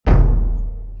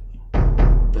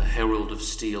Herald of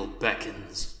Steel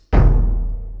beckons.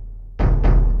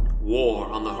 War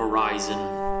on the horizon.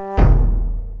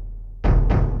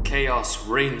 Chaos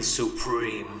reigns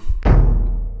supreme.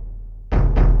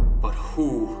 But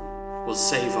who will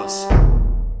save us?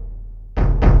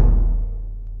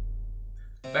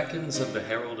 Beckons of the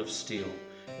Herald of Steel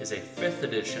is a 5th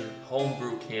edition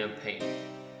homebrew campaign.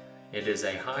 It is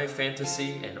a high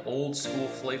fantasy and old school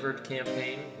flavored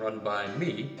campaign run by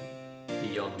me, the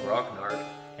young Grognard,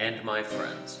 and my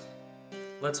friends.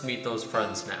 Let's meet those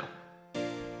friends now.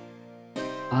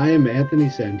 I am Anthony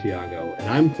Santiago, and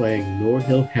I'm playing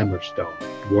Norhill Hammerstone,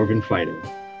 Dwarven Fighter.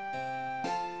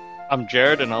 I'm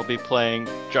Jared, and I'll be playing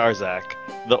Jarzak,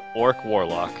 the Orc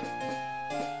Warlock.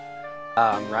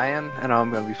 I'm Ryan, and I'm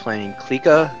going to be playing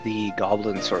Klika, the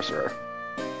Goblin Sorcerer.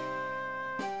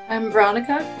 I'm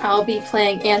Veronica. I'll be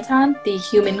playing Anton, the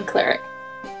Human Cleric.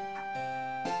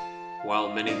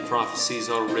 While many prophecies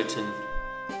are written,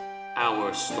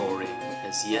 our story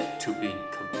has yet to be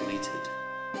completed.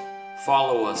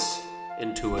 Follow us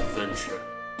into adventure.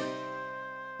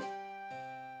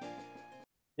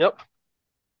 Yep.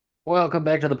 Welcome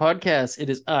back to the podcast.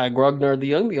 It is I, Grognard the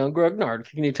Young Grognard,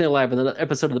 kicking you to live with another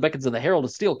episode of the Beckons of the Herald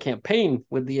of Steel campaign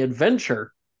with the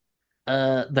adventure,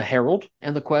 the Herald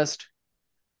and the quest,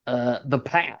 the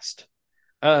past.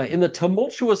 In the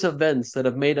tumultuous events that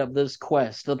have made up this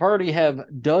quest, the party have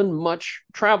done much,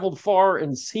 traveled far,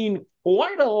 and seen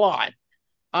quite a lot.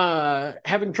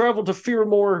 Having traveled to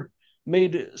Fearmore,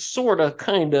 made sorta,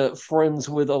 kinda friends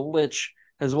with a lich,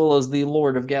 as well as the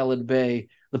Lord of Gallad Bay.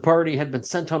 The party had been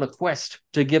sent on a quest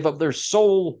to give up their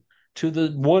soul to the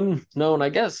one known, I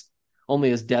guess,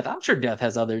 only as Death. I'm sure Death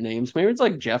has other names. Maybe it's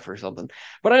like Jeff or something.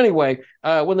 But anyway,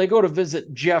 when they go to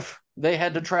visit Jeff, they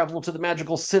had to travel to the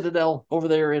magical citadel over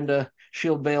there in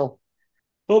Shield Vale.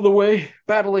 On the way,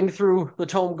 battling through the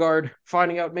Tome Guard,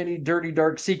 finding out many dirty,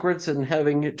 dark secrets, and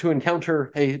having to encounter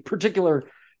a particular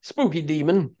spooky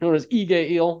demon known as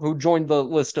Igael, who joined the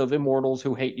list of immortals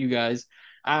who hate you guys.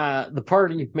 The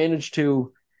party managed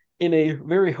to, in a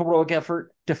very heroic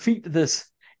effort, defeat this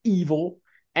evil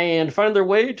and find their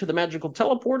way to the magical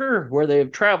teleporter, where they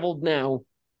have traveled now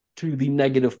to the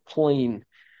negative plane.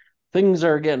 Things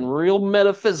are getting real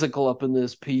metaphysical up in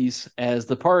this piece, as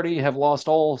the party have lost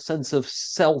all sense of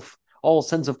self, all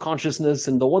sense of consciousness,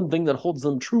 and the one thing that holds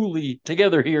them truly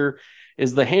together here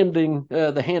is the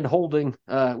hand holding,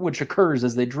 which occurs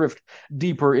as they drift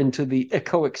deeper into the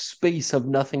echoic space of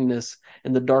nothingness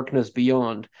and the darkness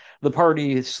beyond. The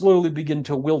party slowly begin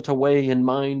to wilt away in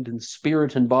mind and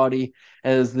spirit and body,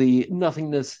 as the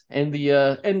nothingness and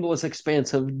the endless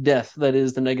expanse of death that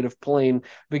is the negative plane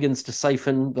begins to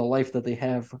siphon the life that they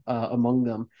have among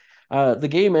them. The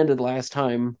game ended last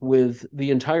time with the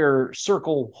entire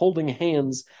circle holding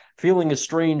hands, feeling a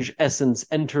strange essence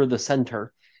enter the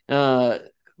center.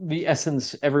 The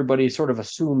essence everybody sort of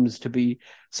assumes to be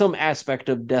some aspect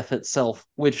of death itself,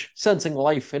 which, sensing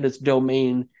life in its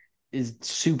domain, is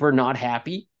super not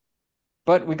happy.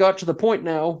 But we got to the point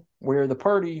now where the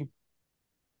party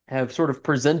have sort of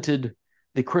presented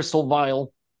the crystal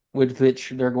vial with which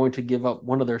they're going to give up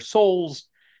one of their souls,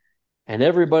 and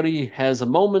everybody has a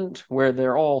moment where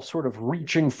they're all sort of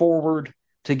reaching forward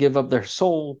to give up their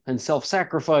soul and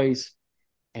self-sacrifice.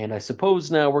 And I suppose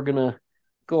now we're going to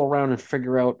go around and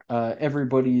figure out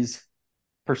everybody's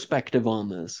perspective on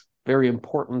this very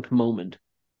important moment.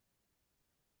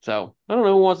 So, I don't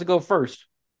know who wants to go first.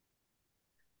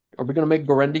 Are we going to make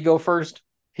Gorendi go first?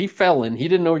 He fell in. He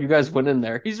didn't know you guys went in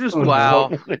there. He's just been Wow.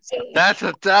 floating. That's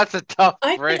a tough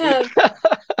I break. can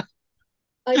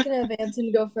have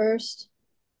Anton go first.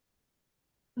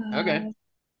 Okay.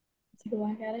 Take a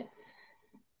whack at it.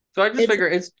 So I just figure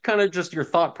it's kind of just your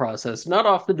thought process. Not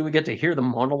often do we get to hear the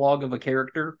monologue of a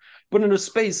character, but in a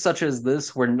space such as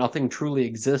this, where nothing truly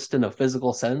exists in a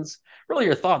physical sense, really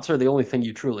your thoughts are the only thing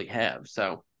you truly have.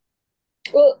 So,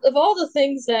 Well, of all the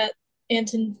things that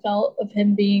Anton felt of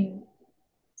him being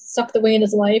sucked away in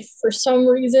his life, for some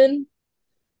reason,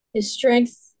 his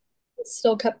strength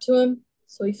still kept to him.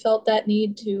 So he felt that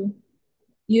need to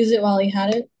use it while he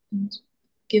had it and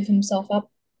give himself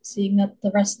up, seeing that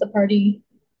the rest of the party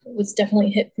was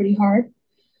definitely hit pretty hard.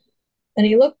 And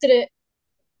he looked at it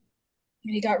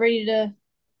and he got ready to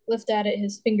lift at it,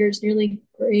 his fingers nearly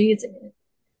grazing it.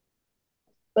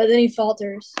 But then he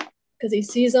falters because he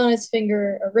sees on his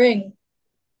finger a ring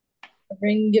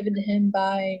given to him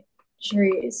by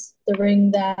Cherise, the ring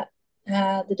that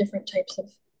had the different types of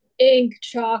ink,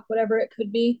 chalk, whatever it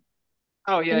could be.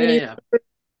 oh yeah, And then yeah, yeah.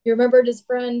 he remembered his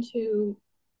friend who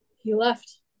he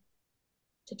left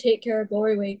to take care of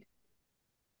Glory Wake,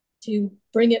 to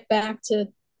bring it back to,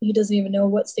 he doesn't even know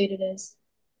what state it is.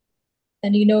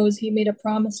 and he knows he made a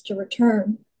promise to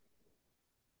return.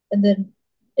 And then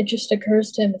it just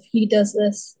occurs to him if he does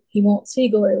this, he won't see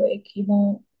Glory Wake. He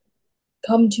won't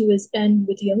come to his end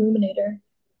with the Illuminator.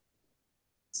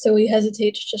 So he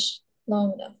hesitates just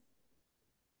long enough.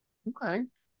 Okay.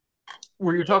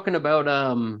 Were you talking about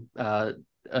Shireel,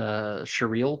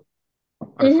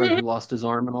 our friend Mm-hmm. who lost his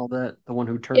arm and all that? The one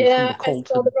who turned from the Yeah, I cult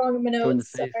spelled it and wrong in my joined the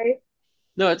notes. faith? Sorry.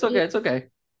 No, it's Yeah. okay. It's okay.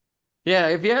 Yeah,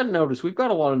 if you hadn't noticed, we've got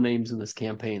a lot of names in this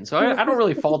campaign. So I don't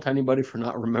really fault anybody for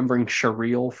not remembering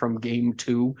Shireel from game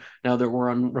 2, now that we're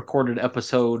on recorded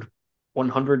episode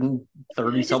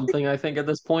 130 something, I think, at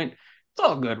this point. It's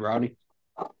all good, Rodney.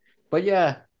 But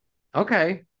yeah,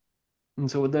 okay.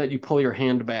 And so with that, you pull your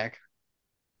hand back.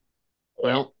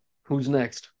 Yeah. Well, who's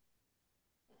next?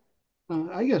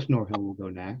 I guess Norhill will go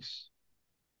next.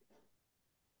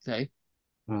 Okay.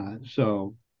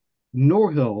 So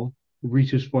Norhill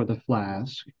reaches for the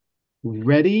flask,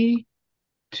 ready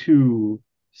to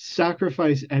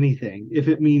sacrifice anything if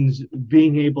it means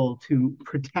being able to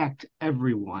protect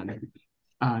everyone.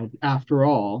 After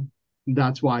all,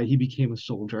 that's why he became a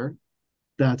soldier.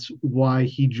 That's why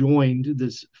he joined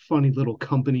this funny little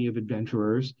company of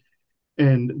adventurers.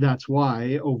 And that's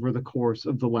why, over the course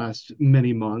of the last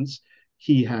many months,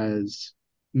 he has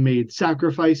made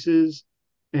sacrifices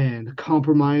and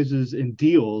compromises and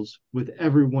deals with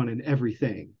everyone and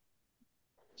everything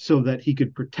so that he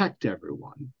could protect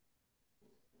everyone.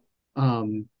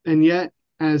 And yet,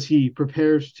 as he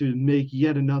prepares to make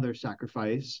yet another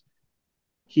sacrifice,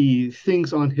 he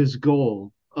thinks on his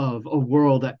goal of a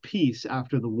world at peace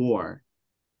after the war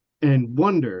and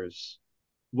wonders,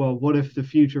 well, what if the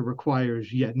future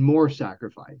requires yet more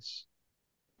sacrifice?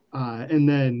 And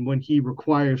then when he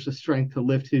requires the strength to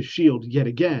lift his shield yet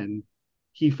again,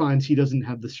 he finds he doesn't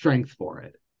have the strength for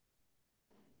it.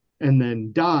 And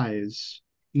then dies,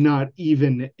 not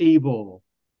even able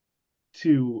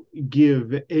to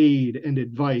give aid and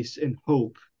advice and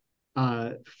hope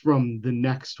from the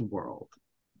next world.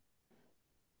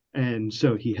 And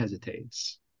so he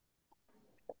hesitates.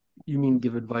 You mean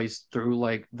give advice through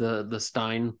like the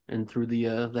Stein and through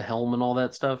the helm and all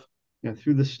that stuff?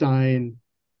 Through the Stein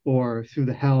or through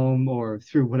the helm or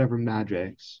through whatever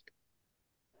magics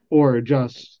or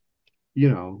just, you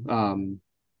know,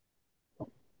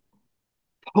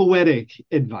 poetic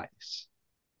advice.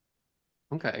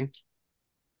 Okay.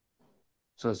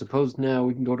 So I suppose now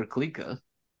we can go to Klika.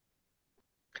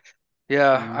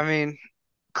 Yeah, Mm, I mean,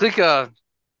 Klika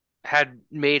had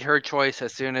made her choice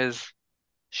as soon as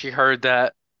she heard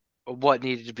that what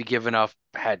needed to be given up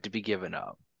had to be given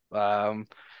up. Um,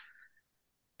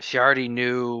 she already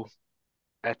knew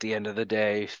at the end of the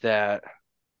day that,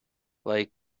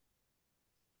 like,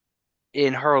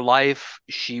 in her life,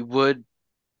 she would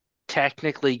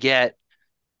technically get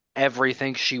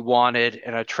everything she wanted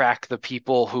and attract the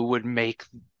people who would make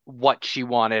what she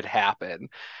wanted happen.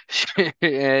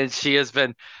 And she has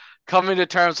been coming to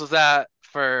terms with that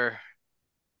for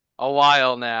a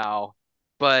while now,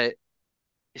 but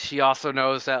she also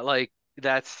knows that like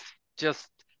that's just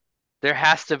there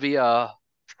has to be a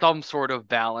some sort of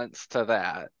balance to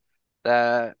that.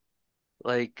 That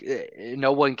like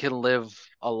no one can live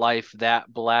a life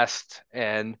that blessed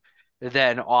and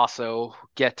then also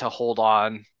get to hold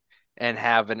on and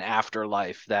have an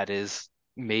afterlife that is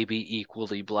maybe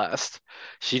equally blessed.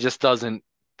 She just doesn't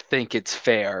think it's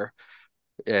fair.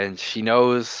 And she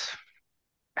knows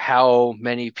how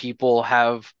many people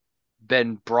have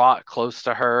been brought close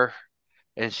to her,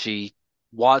 and she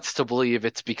wants to believe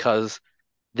it's because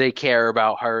they care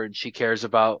about her and she cares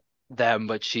about them,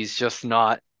 but she's just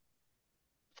not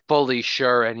fully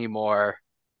sure anymore.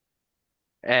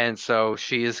 And so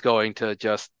she is going to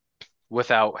just,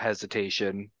 without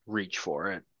hesitation, reach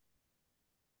for it.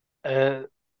 Uh,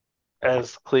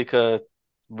 as Klika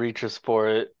reaches for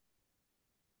it,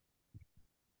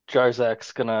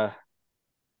 Jarzak's gonna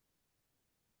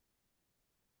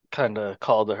kind of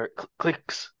call to her,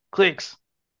 Clicks, Clicks,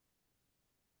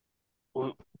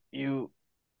 you,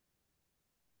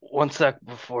 one sec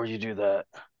before you do that.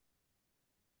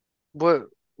 What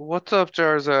what's up,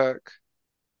 Jarzak?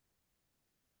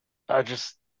 I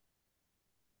just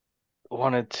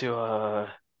wanted to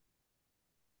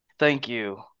thank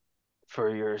you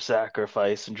for your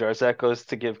sacrifice. And Jarzak goes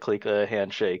to give Klika a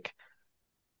handshake.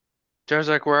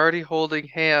 Jarzak, we're already holding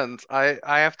hands. I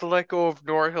have to let go of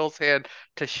Norhill's hand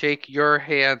to shake your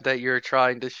hand that you're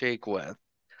trying to shake with.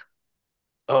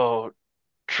 Oh,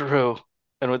 true.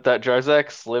 And with that,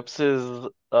 Jarzak slips his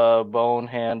bone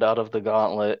hand out of the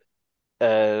gauntlet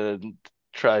and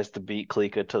tries to beat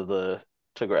Klika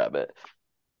to grab it.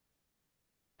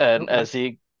 And okay. as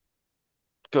he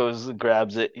goes and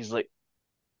grabs it, he's like,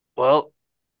 Well,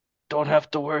 don't have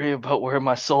to worry about where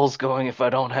my soul's going if I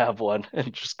don't have one.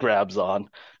 And just grabs on.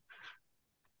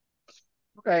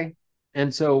 Okay.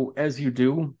 And so as you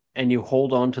do, and you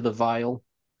hold on to the vial,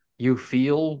 you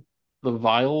feel the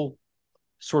vial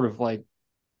sort of like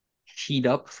heat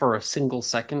up for a single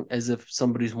second as if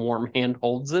somebody's warm hand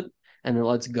holds it and then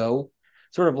lets go,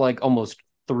 sort of like almost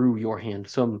through your hand.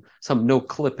 Some no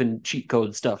clip and cheat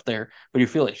code stuff there, but you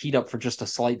feel it heat up for just a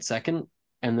slight second,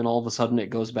 and then all of a sudden it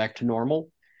goes back to normal.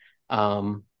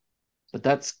 But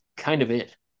that's kind of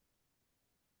it.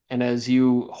 And as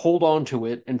you hold on to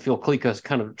it and feel Klika's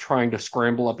kind of trying to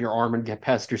scramble up your arm and get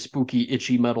past your spooky,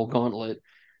 itchy metal gauntlet,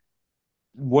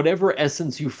 whatever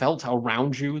essence you felt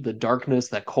around you, the darkness,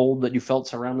 that cold that you felt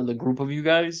surrounding the group of you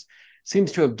guys,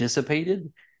 seems to have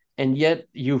dissipated. And yet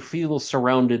you feel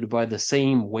surrounded by the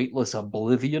same weightless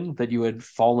oblivion that you had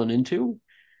fallen into.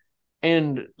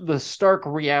 And the stark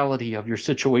reality of your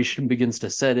situation begins to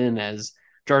set in as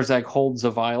Jarzak holds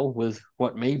a vial with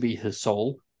what may be his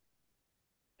soul.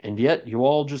 And yet you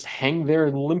all just hang there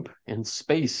limp in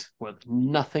space with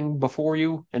nothing before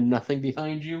you and nothing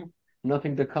behind you,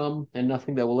 nothing to come, and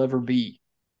nothing that will ever be.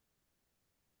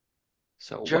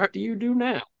 So Jar what do you do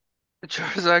now?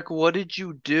 Jarzak, what did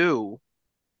you do?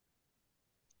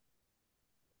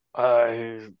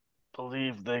 I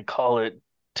believe they call it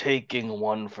taking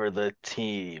one for the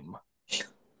team.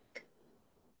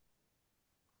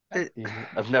 It, Damn it.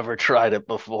 I've never tried it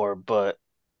before, but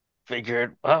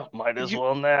figured, well, might as you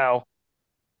well now.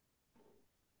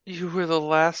 you were the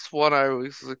last one I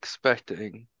was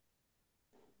expecting.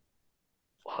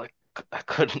 Well, I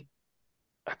couldn't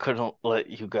I couldn't let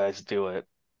you guys do it.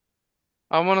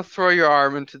 I'm gonna throw your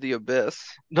arm into the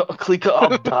abyss. No, Klika,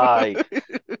 I'll die.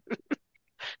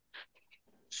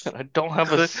 And I don't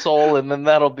have a soul, and then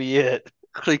that'll be it.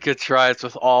 Klika tries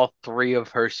with all three of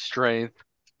her strength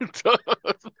to throw.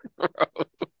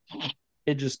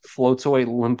 It just floats away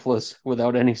limpless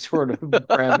without any sort of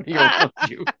gravity around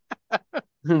you.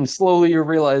 And slowly you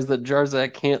realize that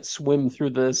Jarzak can't swim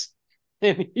through this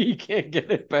and he can't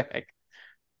get it back.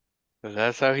 And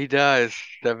that's how he dies.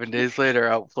 7 days later,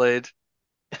 outplayed.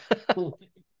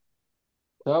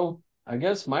 So I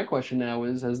guess my question now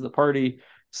is, as the party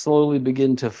slowly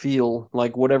begin to feel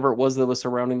like whatever it was that was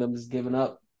surrounding them is given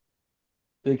up,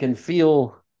 they can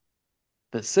feel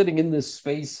that sitting in this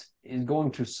space is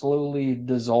going to slowly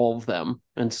dissolve them,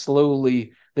 and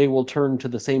slowly they will turn to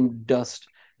the same dust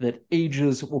that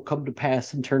ages will come to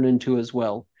pass and turn into as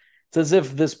well. It's as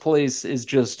if this place is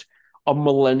just a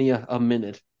millennia a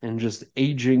minute, and just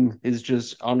aging is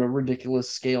just on a ridiculous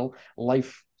scale.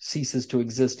 Life ceases to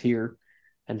exist here.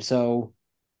 And so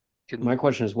Can my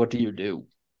question is, what do you do?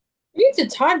 We need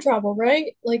to time travel,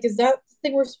 right? Like, is that the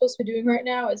thing we're supposed to be doing right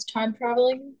now? Is time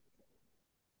traveling?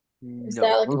 Is no.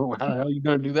 that like How the hell are you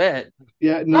going to do that?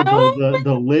 Yeah, no, oh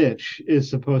the Lich is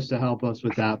supposed to help us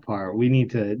with that part. We need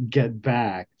to get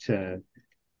back to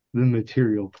the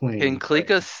material Can plane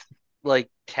Klika first. like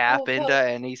tap into fuck.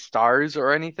 any stars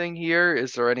or anything here?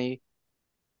 Is there any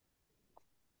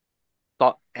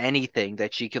thought anything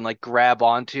that she can like grab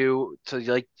onto to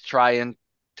like try and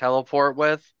teleport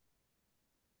with?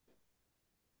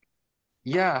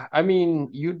 Yeah, I mean,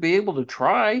 you'd be able to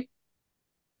try.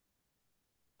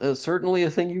 Certainly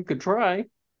a thing you could try.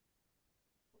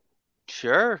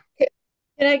 Sure.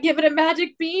 Can I give it a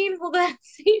magic bean? Will that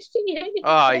satiate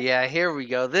Oh it? yeah, here we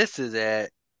go. This is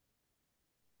it.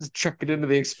 Just chuck it into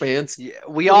the expanse. Yeah,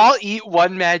 we all eat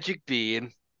one magic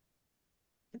bean.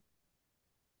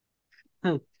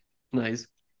 Nice.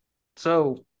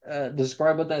 So,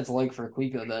 describe what that's like for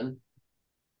Klika then.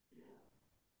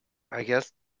 I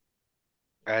guess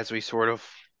as we sort of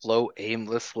float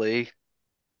aimlessly,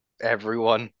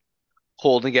 everyone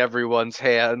holding everyone's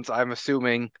hands. I'm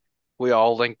assuming we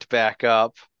all linked back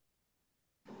up.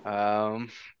 Um,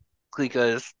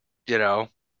 Klika is, you know,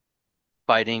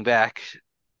 fighting back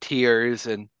tears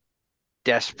and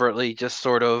desperately just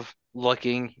sort of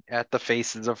looking at the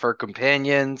faces of her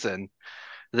companions and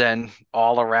then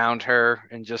all around her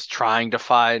and just trying to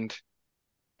find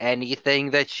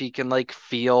anything that she can like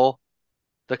feel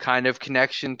the kind of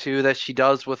connection to that she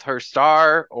does with her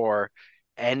star or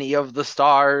any of the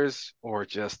stars or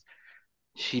just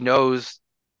she knows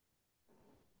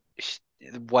sh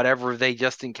whatever they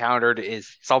just encountered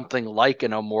is something like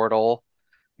an immortal.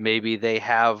 Maybe they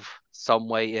have some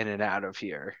way in and out of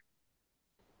here.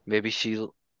 Maybe she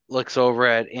looks over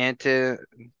at Anton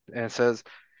and says,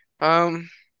 um,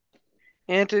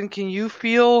 Anton, can you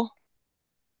feel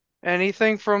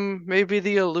anything from maybe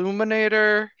the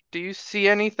Illuminator? Do you see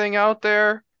anything out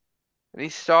there? Any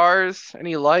stars?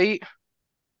 Any light?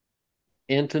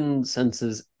 Anton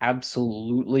senses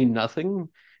absolutely nothing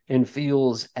and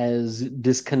feels as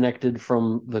disconnected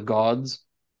from the gods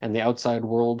and the outside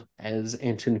world as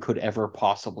Anton could ever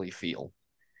possibly feel.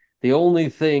 The only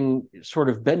thing sort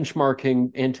of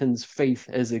benchmarking Anton's faith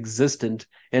as existent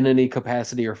in any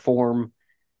capacity or form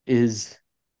is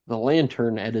the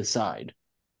lantern at his side.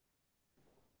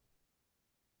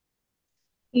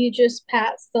 He just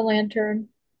pats the lantern,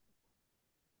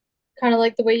 kind of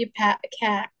like the way you pat a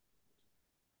cat.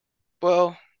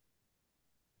 Well,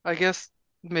 I guess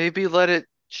maybe let it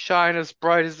shine as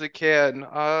bright as it can.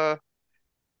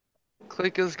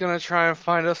 Klika's gonna try and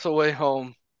find us a way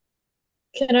home.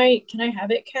 Can I have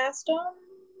it cast on?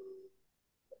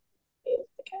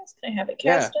 Can I have it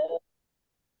Yeah, cast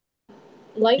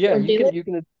light yeah, or daylight?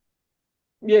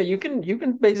 you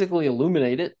can basically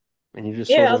illuminate it, and you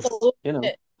just sort Yeah, of, let's illuminate you know,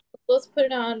 it. Let's put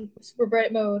it on super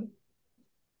bright mode.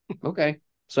 okay.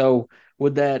 So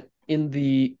would that in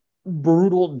the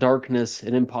brutal darkness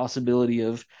and impossibility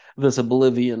of this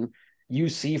oblivion, you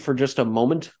see for just a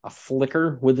moment a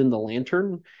flicker within the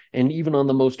lantern, and even on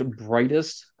the most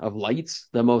brightest of lights,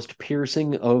 the most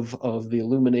piercing of the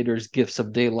illuminator's gifts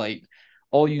of daylight,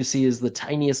 all you see is the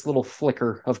tiniest little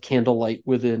flicker of candlelight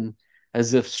within,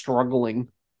 as if struggling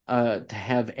to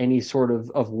have any sort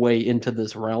of way into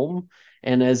this realm.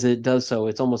 And as it does so,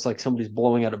 it's almost like somebody's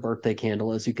blowing out a birthday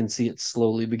candle as you can see it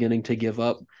slowly beginning to give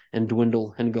up and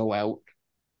dwindle and go out.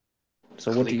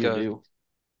 So what do you Klika do?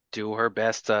 do her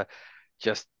best to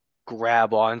just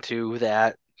grab onto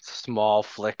that small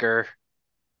flicker,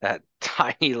 that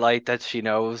tiny light that she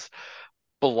knows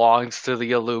belongs to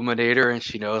the Illuminator, and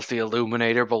she knows the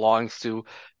Illuminator belongs to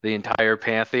the entire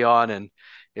Pantheon. And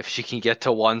if she can get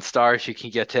to one star, she can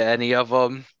get to any of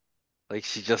them. Like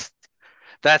she just,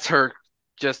 that's her,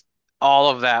 just all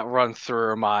of that runs through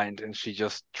her mind, and she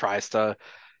just tries to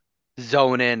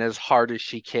zone in as hard as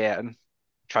she can.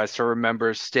 Tries to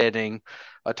remember standing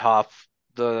atop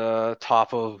the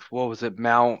top of what was it,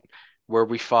 Mount where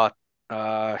we fought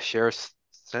Sheriff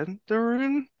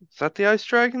Centaurin? Is that the ice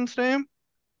dragon's name?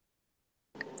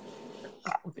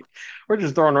 We're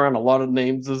just throwing around a lot of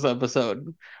names this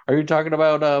episode. Are you talking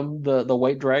about the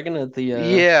white dragon at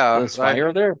Yeah, the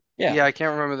spire there? Yeah. yeah, I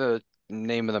can't remember the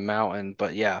name of the mountain,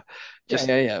 but yeah, Yeah, just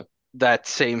yeah, yeah. that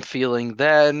same feeling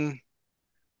then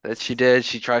that she did.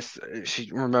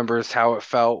 She remembers how it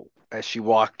felt as she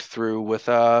walked through with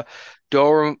Dor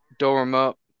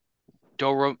Dorama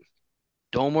Dor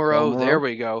Domoro. There Domoro.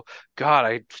 we go. God,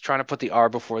 I was trying to put the R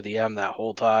before the M that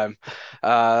whole time.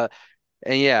 Uh,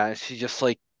 and yeah, she just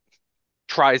like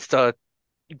tries to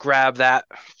grab that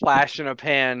flash in a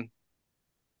pan,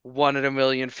 one in a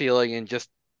million feeling, and just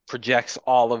projects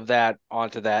all of that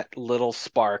onto that little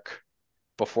spark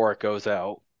before it goes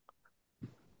out.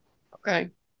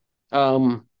 Okay.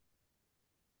 Um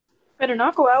Better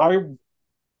not go out. I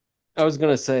I was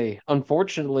gonna say,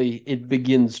 unfortunately, it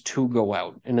begins to go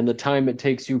out, and in the time it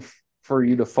takes for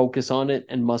you to focus on it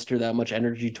and muster that much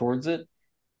energy towards it,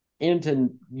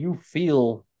 Anton, you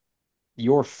feel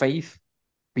your faith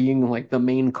being like the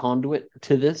main conduit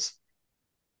to this.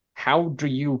 How do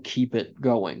you keep it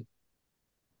going?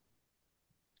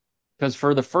 Because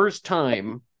for the first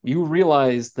time, you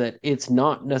realize that it's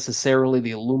not necessarily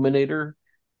the illuminator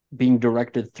being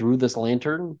directed through this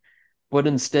lantern, but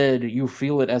instead you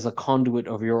feel it as a conduit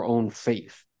of your own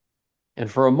faith. And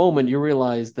for a moment, you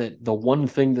realize that the one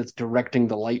thing that's directing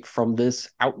the light from this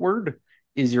outward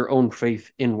is your own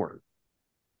faith inward.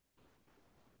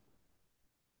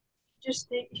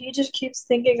 He just keeps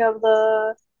thinking of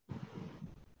the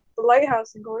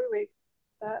lighthouse in Gorwig.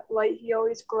 That light he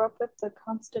always grew up with, the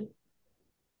constant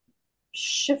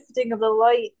shifting of the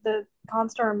light, the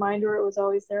constant reminder it was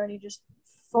always there, and he just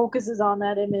focuses on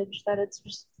that image that it's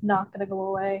just not going to go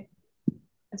away.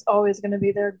 It's always going to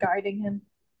be there guiding him.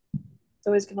 It's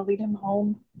always going to lead him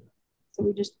home. So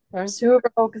he just Right.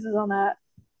 super focuses on that.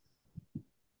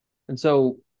 And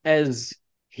so as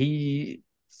he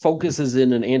focuses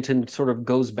in and Anton sort of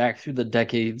goes back through the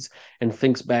decades and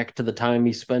thinks back to the time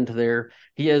he spent there,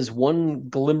 he has one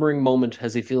glimmering moment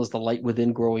as he feels the light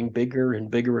within growing bigger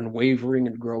and wavering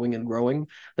and growing,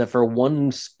 that for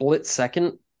one split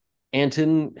second,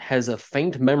 Anton has a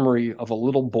faint memory of a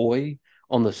little boy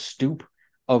on the stoop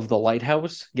of the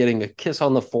lighthouse getting a kiss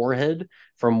on the forehead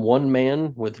from one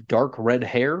man with dark red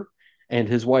hair and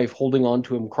his wife holding on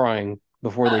to him crying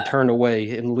before they turn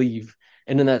away and leave.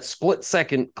 And in that split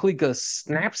second, Klika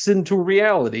snaps into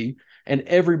reality and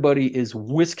everybody is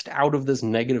whisked out of this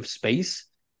negative space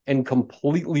and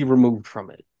completely removed from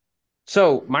it.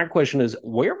 So my question is,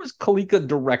 where was Kalika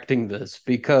directing this?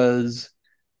 Because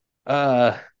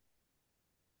uh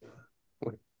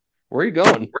Where are you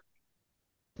going?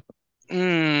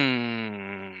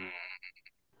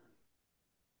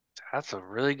 That's a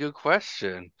really good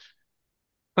question.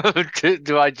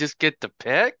 Do I just get to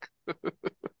pick?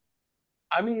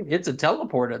 I mean, it's a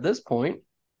teleport at this point.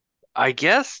 I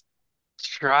guess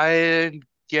try and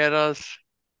get us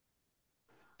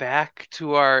back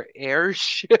to our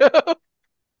airship. Do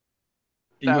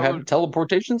you have a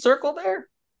teleportation circle there?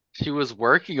 She was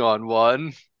working on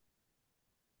one.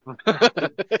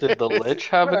 Did the Lich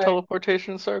have a Right.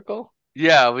 teleportation circle?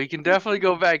 Yeah, we can definitely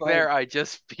go back Like- there. I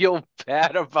just feel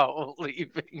bad about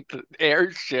leaving the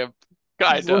airship,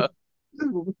 kinda.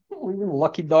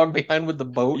 Lucky dog behind with the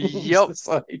boat. It's Yep. just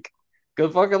like,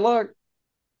 good fucking luck.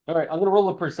 All right, I'm gonna roll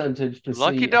a percentage to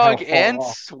Lucky see Dog how far and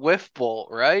off. Swiftbolt,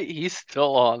 right? He's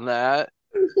still on that.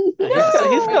 He's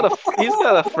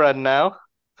got a friend now.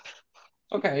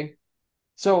 Okay.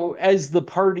 So as the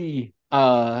party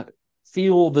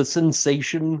feel the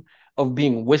sensation of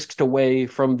being whisked away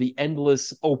from the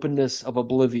endless openness of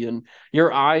oblivion,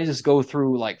 your eyes go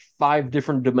through like 5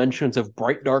 different dimensions of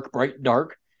bright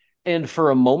dark, and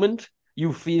for a moment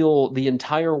you feel the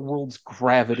entire world's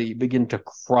gravity begin to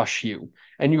crush you,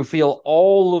 and you feel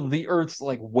all of the earth's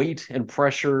like weight and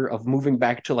pressure of moving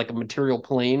back to like a material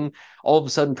plane all of a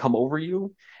sudden come over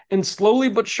you, and slowly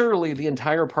but surely the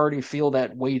entire party feel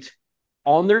that weight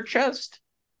on their chest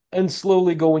and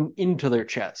slowly going into their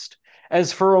chest.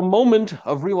 As for a moment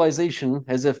of realization,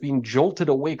 as if being jolted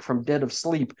awake from dead of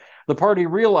sleep, the party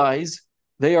realize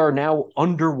they are now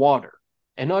underwater.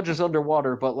 And not just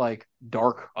underwater, but like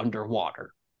dark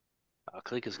underwater.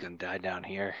 Klika's gonna die down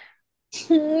here.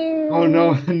 Oh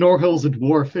no, Norhill's a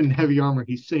dwarf in heavy armor.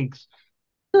 He sinks.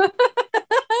 No.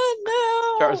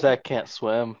 Jarzak can't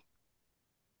swim.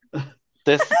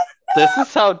 This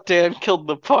is how Dan killed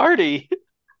the party.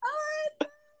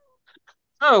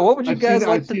 Oh, what would you I've guys seen,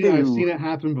 like I've to seen, do? I've seen it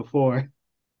happen before.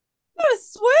 Gotta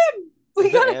swim. We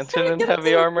Isn't gotta Anton in get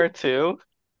heavy to- armor too?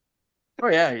 Oh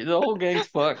yeah, the whole gang's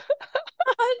fucked.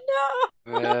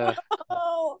 Yeah.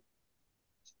 No.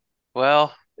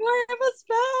 Well, Do I have a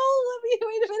spell? Wait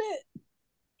a minute.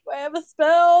 Do I have a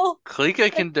spell?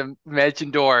 Klika can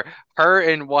dimension door her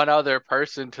and one other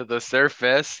person to the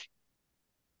surface.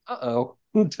 Uh-oh.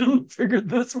 Didn't figure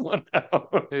this one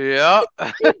out. Yeah.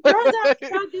 God damn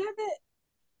it.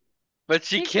 But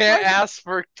she Take can't one. ask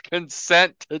for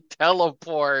consent to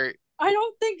teleport. I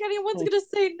don't think anyone's gonna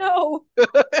say no.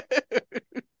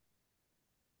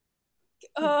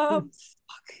 Fuck.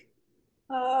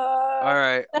 All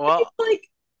right. Can I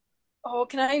Well,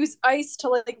 can I use ice to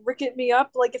like ricket me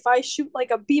up? Like if I shoot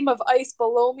like a beam of ice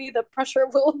below me, the pressure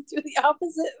will do the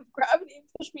opposite of gravity and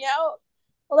push me out.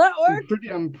 Will that work?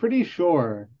 I'm pretty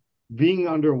sure being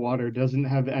underwater doesn't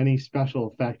have any special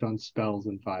effect on spells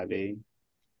in 5e.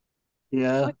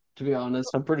 Yeah, to be honest,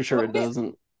 I'm pretty sure it Okay.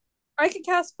 doesn't. I can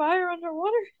cast fire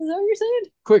underwater. Is that what you're saying?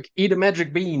 Quick, eat a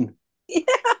magic bean. Yeah,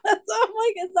 so I'm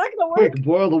like, it's not gonna work. Quick,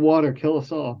 boil the water, kill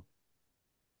us all.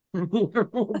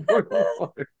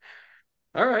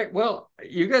 All right, well,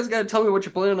 you guys got to tell me what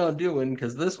you're planning on doing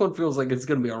because this one feels like it's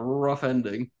going to be a rough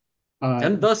ending.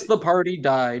 And thus the party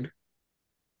died.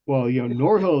 Well,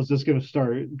 Norhill is just going to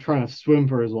start trying to swim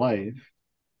for his life.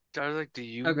 I was like, do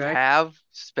you Okay. have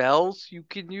spells you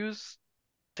can use?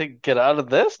 To get out of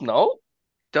this? No.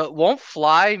 Won't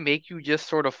fly make you just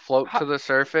sort of float to the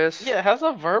surface? Yeah, it has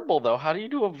a verbal though. How do you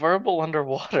do a verbal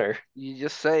underwater? You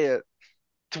just say it.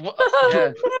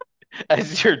 Yeah.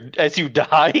 As you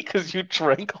die because you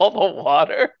drank all the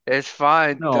water? It's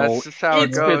fine. No, That's just how it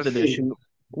it's goes. 5th edition.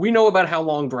 We know about how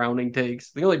long drowning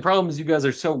takes. The only problem is you guys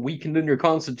are so weakened in your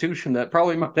constitution that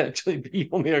probably might actually be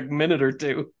only a minute or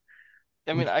two.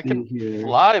 I mean, I Let's can see here.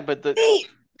 fly, but Wait,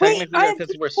 technically I have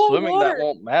since we're control swimming, that water.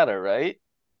 won't matter, right?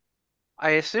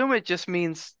 I assume it just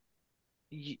means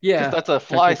Yeah, Because that's a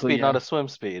fly technically, speed, not a swim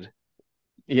speed.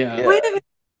 Yeah. Yeah. Wait a minute.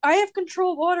 I have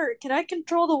control water. Can I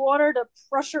control the water to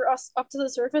pressure us up to the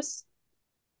surface?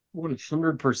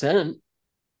 100%.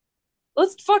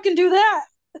 Let's fucking do that.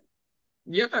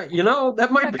 Yeah, that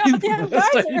might be Goddamn the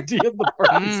best geyser. idea the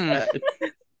party's Hmm. had.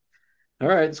 All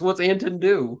right, so what's Anton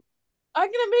do? I'm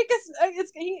gonna make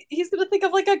us. He's gonna think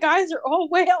of like a geyser or a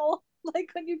whale,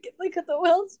 like when you get like at the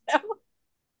whale's mouth.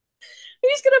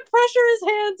 He's gonna pressure his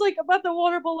hands like above the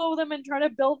water below them and try to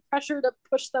build pressure to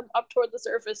push them up toward the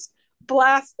surface,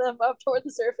 blast them up toward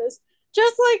the surface,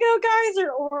 just like a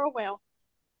geyser or a whale.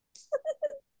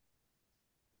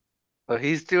 So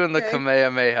he's doing the Okay.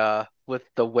 Kamehameha with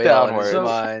the whale in his Downwards.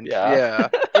 mind. Yeah.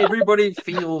 Yeah. Everybody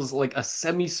feels like a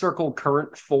semicircle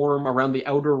current form around the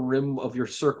outer rim of your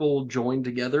circle joined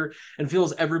together, and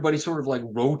feels everybody sort of like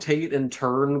rotate and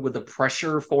turn with the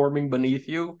pressure forming beneath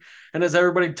you. And as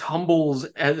everybody tumbles,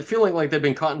 and feeling like they've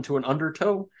been caught into an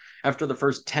undertow after the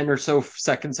first 10 or so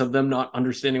seconds of them not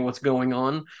understanding what's going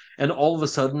on, and all of a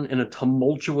sudden, in a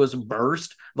tumultuous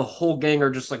burst, the whole gang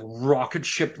are just like rocket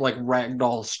shipped like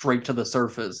ragdolls straight to the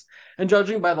surface. And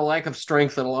judging by the lack of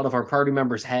strength that a lot of our party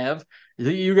members have,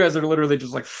 you guys are literally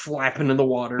just like flapping in the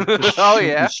water, just Oh, shooting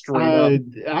yeah. straight up.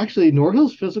 Actually,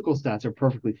 Norhill's physical stats are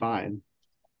perfectly fine.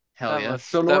 Hell That yeah. must-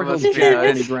 So that Norhill's must be got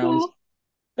nice. any grounds.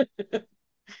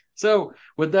 So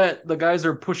with that, the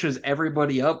geyser pushes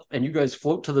everybody up, and you guys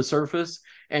float to the surface.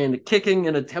 And kicking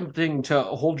and attempting to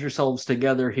hold yourselves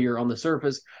together here on the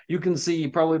surface, you can see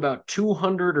probably about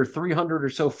 200 or 300 or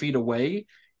so feet away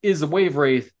is a wave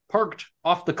wraith parked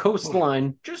off the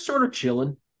coastline, just sort of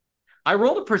chilling. I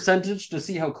rolled a percentage to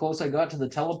see how close I got to the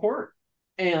teleport,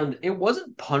 and it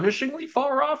wasn't punishingly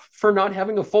far off for not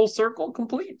having a full circle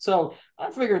complete. So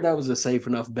I figured that was a safe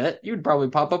enough bet. You'd probably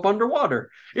pop up underwater.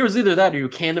 It was either that or you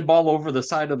cannonball over the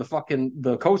side of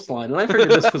the coastline, and I figured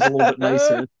this was a little bit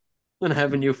nicer than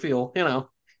having you feel, you know.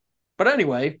 But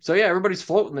anyway, so yeah, everybody's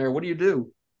floating there. What do you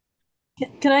do?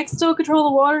 Can I still control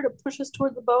the water to push us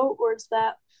toward the boat, or is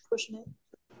that pushing it?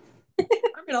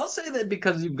 I mean, I'll say that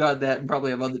because you've got that and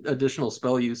probably have other additional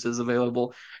spell uses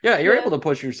available. Yeah, you're Yeah. able to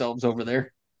push yourselves over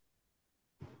there.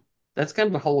 That's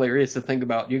kind of hilarious to think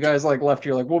about. You guys like left,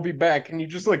 you're like, we'll be back, and you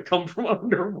just like come from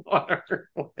underwater.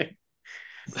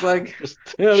 It's like, Just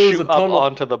yeah, there was a shoot up ton of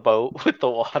onto the boat with the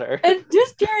water. And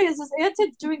just curious, as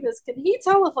Anton's doing this, can he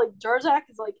tell if like Jarzak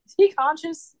is he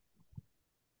conscious?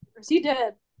 Or is he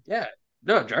dead? yeah.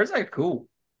 No, Jarzak cool.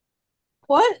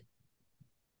 What?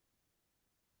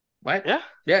 What? Yeah.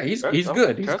 Yeah, he's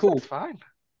good. He's cool. Fine.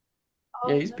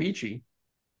 Yeah, Oh, he's no. peachy.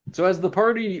 So as the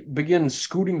party begins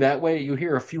scooting that way, you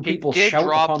hear a few He people did shout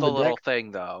drop upon the the little deck.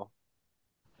 thing, though.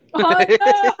 Oh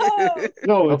no!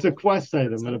 No, it's a quest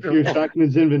item. It appears back in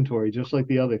his inventory, just like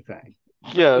the other thing.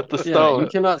 Yeah, the Yeah, you stone.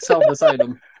 cannot sell this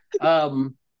item.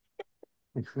 Um,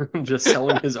 just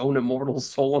selling his own immortal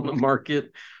soul on the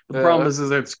market. The problem is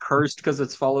it's cursed because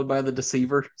it's followed by the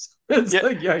deceiver. It's Yeah,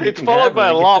 like, yeah, you it's can followed have by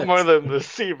it, a I lot guess. more than the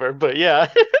Deceiver, but yeah.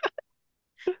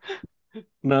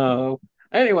 No.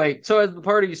 Anyway, so as the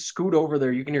party scoot over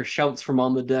there, you can hear shouts from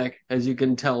on the deck, as you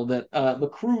can tell that the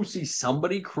crew sees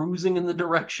somebody cruising in the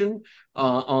direction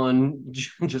on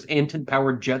just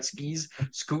Anton-powered jet skis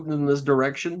scooting in this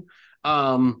direction.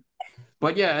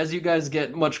 But yeah, as you guys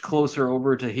get much closer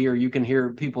over to here, you can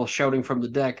hear people shouting from the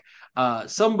deck.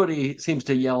 Somebody seems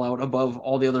to yell out above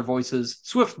all the other voices,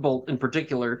 Swiftbolt in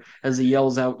particular, as he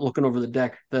yells out, looking over the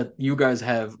deck, that you guys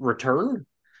have returned.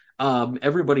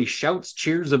 Everybody shouts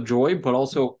cheers of joy, but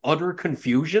also utter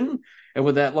confusion. And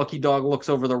with that, Lucky Dog looks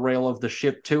over the rail of the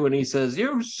ship too, and he says,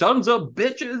 "You sons of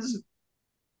bitches!"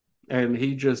 And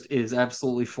he just is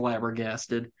absolutely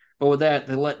flabbergasted. But with that,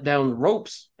 they let down the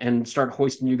ropes and start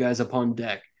hoisting you guys up on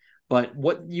deck. But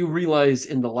what you realize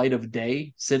in the light of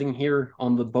day, sitting here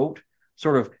on the boat,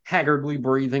 sort of haggardly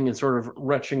breathing and sort of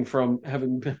retching from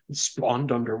having been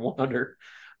spawned underwater,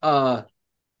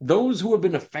 those who have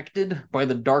been affected by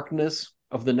the darkness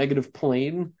of the negative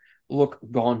plane look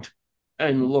gaunt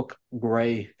and look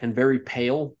gray and very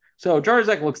pale. So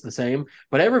Jarzak looks the same,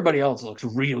 but everybody else looks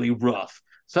really rough.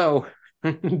 So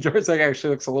Jarzak actually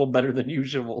looks a little better than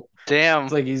usual. Damn.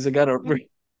 It's like he's got a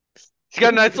He's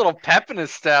got a nice little pep in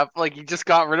his step, like he just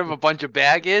got rid of a bunch of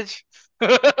baggage.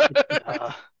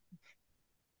 That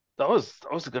was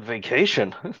a good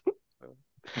vacation.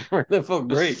 that felt It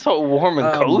was great. so warm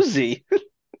and cozy.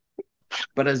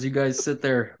 But as you guys sit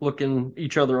there looking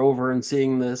each other over and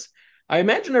seeing this, I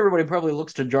imagine everybody probably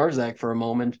looks to Jarzak for a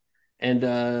moment.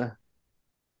 And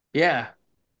yeah,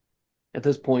 at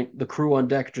this point, the crew on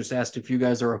deck just asked if you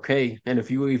guys are okay and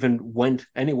if you even went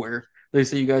anywhere. They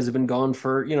say you guys have been gone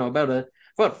for,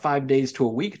 about 5 days to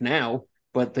a week now,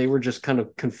 but they were just kind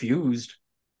of confused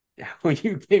when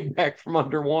you came back from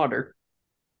underwater.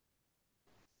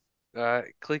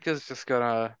 Klika's just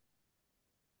gonna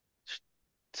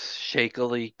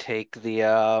shakily take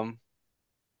the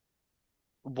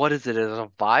what is it? Is it a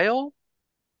vial?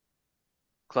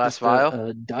 Glass Just vial?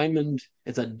 a diamond.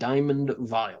 It's a diamond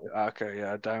vial. Okay,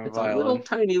 yeah, diamond It's a vial. little And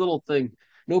tiny little thing,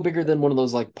 no bigger than one of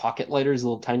those like pocket lighters,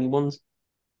 little tiny ones.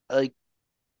 like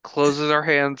closes her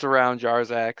hands around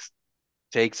Jarzak,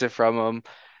 takes it from him,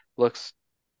 looks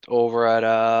over at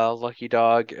Lucky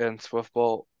Dog and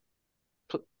Swiftbolt.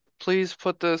 Please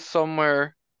put this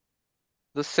somewhere,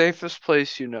 the safest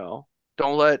place you know.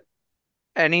 Don't let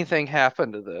anything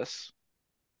happen to this.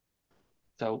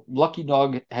 So Lucky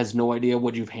Dog has no idea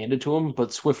what you've handed to him, but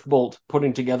Swiftbolt,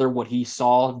 putting together what he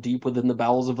saw deep within the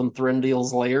bowels of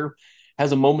Threndiel's lair,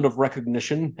 has a moment of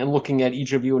recognition and looking at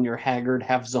each of you in your haggard,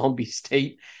 half-zombie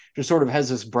state, just sort of has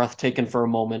his breath taken for a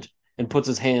moment and puts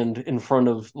his hand in front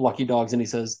of Lucky Dog's and he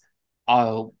says,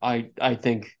 I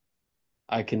think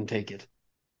I can take it.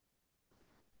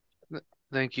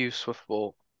 Thank you,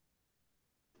 Swiftbolt.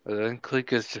 And then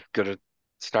Klika's just gonna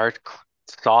start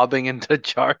sobbing into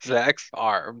Jarzak's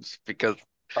arms because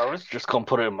I was just gonna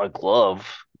put it in my glove,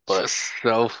 but just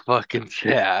so fucking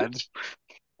sad.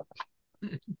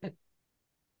 yeah,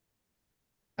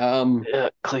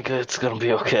 Klika, it's gonna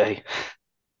be okay.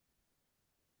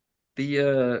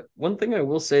 The one thing I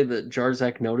will say that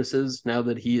Jarzak notices now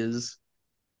that he is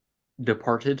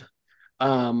departed,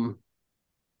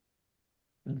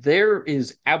 there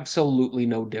is absolutely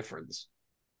no difference.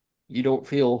 You don't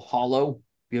feel hollow,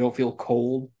 you don't feel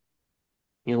cold,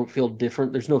 you don't feel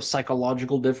different. There's no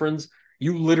psychological difference.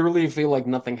 You literally feel like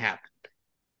nothing happened.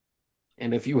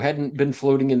 And if you hadn't been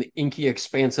floating in the inky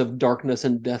expanse of darkness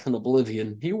and death and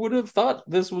oblivion, you would have thought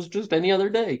this was just any other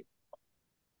day.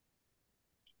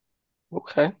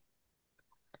 Okay.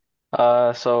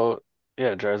 So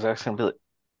yeah, Jarzak's gonna be like,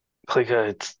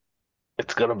 Klika,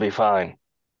 it's gonna be fine.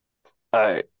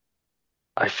 I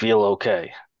I feel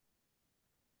okay.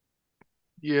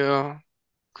 Yeah,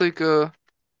 Klika.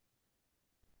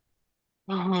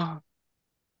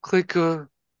 Klika.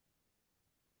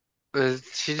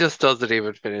 She just doesn't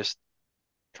even finish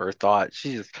her thought.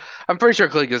 I'm pretty sure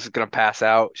Klika's gonna pass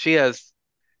out. She has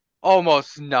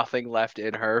almost nothing left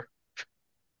in her.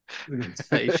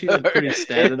 Say she looks pretty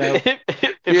statted out.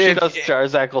 If she does,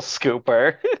 Jarzak will scoop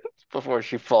her before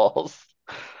she falls.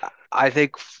 I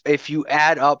think if you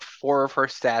add up 4 of her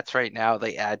stats right now,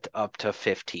 they add up to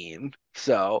 15.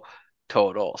 So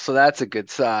total. So that's a good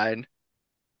sign.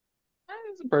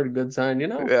 That's a pretty good sign, you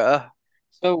know? Yeah.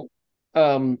 So,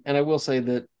 and I will say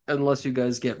that unless you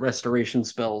guys get restoration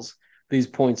spells, these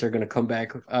points are going to come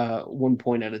back 1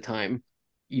 point at a time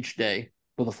each day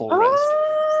with a full rest.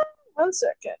 1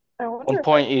 second. I wonder 1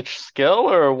 point each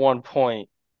skill or 1 point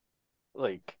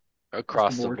like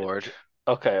Across the board.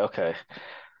 Okay.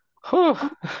 Whew.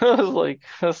 I was like,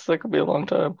 that could be a long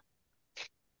time.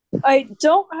 I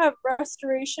don't have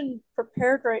restoration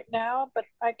prepared right now, but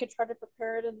I could try to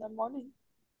prepare it in the morning.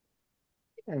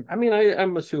 I mean,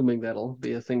 I'm assuming that'll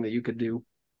be a thing that you could do.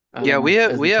 Yeah, we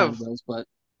have goes, but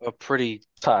a pretty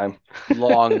Time.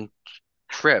 long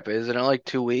trip, isn't it? Like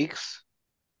 2 weeks?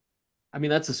 I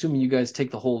mean, that's assuming you guys take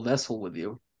the whole vessel with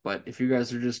you. But if you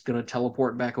guys are just going to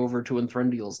teleport back over to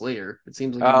Threndiel's lair, it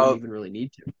seems like you wouldn't even really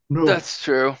need to. No, That's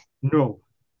true. no.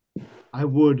 I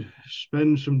would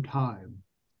spend some time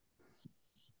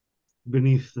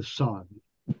beneath the sun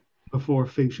before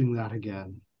facing that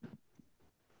again.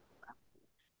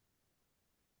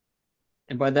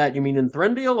 And by that, you mean in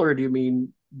Threndiel, or do you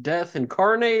mean death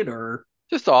incarnate, or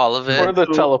Just all of Or it. the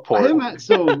teleport.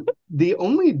 So the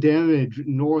only damage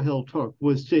Norhill took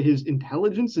was to his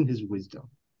intelligence and his wisdom.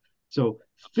 So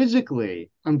physically,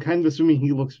 I'm kind of assuming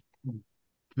he looks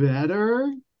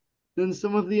better than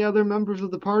some of the other members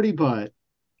of the party, but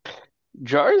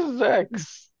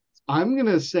Jarzak's. I'm going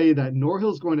to say that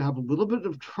Norhill's going to have a little bit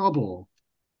of trouble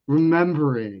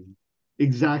remembering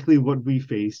exactly what we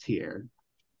faced here.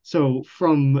 So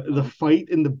from the fight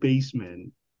in the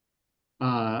basement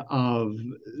of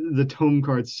the Tome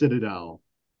Card Citadel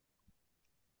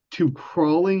to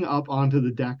crawling up onto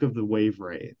the deck of the Wave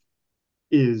Wraith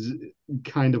is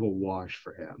kind of a wash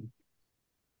for him.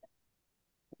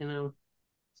 you know,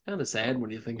 it's kind of sad when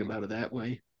you think about it that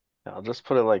way. I'll just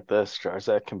put it like this: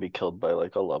 Jarzak can be killed by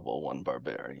like a level 1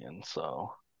 barbarian,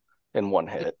 so in 1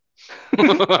 hit.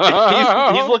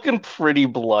 he's looking pretty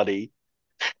bloody.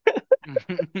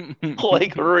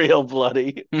 Like real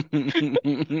bloody.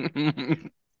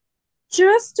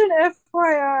 Just an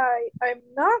FYI, I'm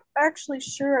not actually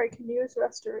sure I can use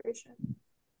restoration.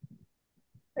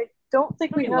 I don't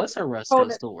think we have lesser rest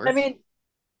does still work. I mean,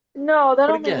 no, that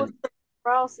But only again- works for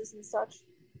paralysis and such.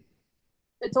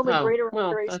 It's only Oh, greater well,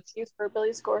 restoration that's- used for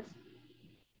ability scores.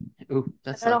 Ooh,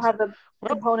 that I don't sucks. have the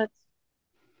Well, components.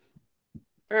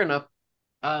 fair enough.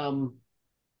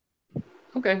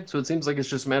 Okay, so it seems like it's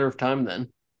just a matter of time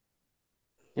then.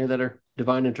 Yeah, that are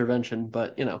divine intervention,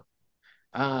 but you know.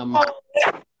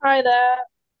 Try that.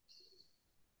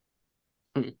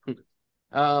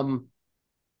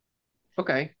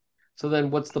 Okay. So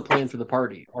then what's the plan for the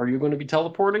party? Are you going to be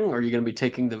teleporting? Are you going to be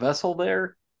taking the vessel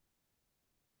there?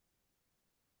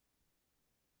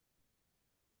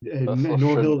 And Vessel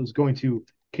Norhill shouldn't- is going to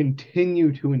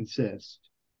continue to insist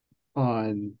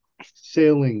on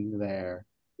sailing there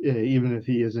even if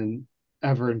he isn't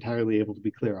ever entirely able to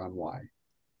be clear on why.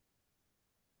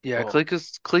 Yeah, Well,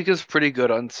 Klika's pretty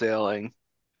good on sailing.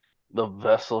 the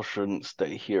vessel shouldn't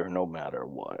stay here no matter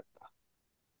what.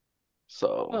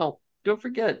 So, Well, don't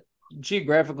forget,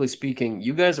 geographically speaking,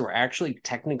 you guys were actually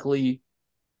technically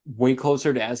way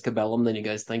closer to Azkabellum than you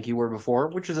guys think you were before,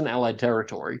 which is an allied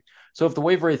territory. So if the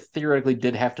Wave Wraith theoretically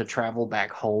did have to travel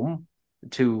back home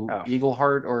to Oh.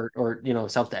 Eagleheart or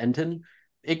south to Enton,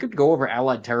 it could go over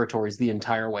allied territories the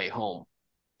entire way home.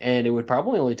 And it would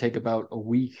probably only take about a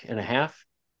week and a half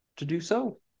to do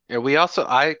so. Yeah,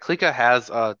 Klika has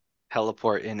a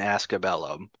teleport in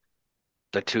Ascabellum.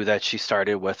 The two that she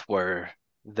started with were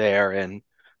there and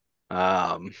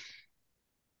um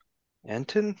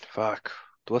Enton? Fuck.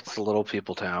 What's the little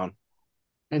people town?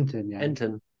 Enton, yeah.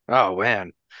 Enton. Oh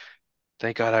man.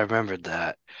 Thank God I remembered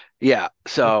that. Yeah,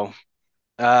 so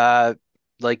uh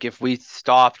like if we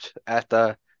stopped at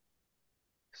the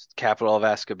capital of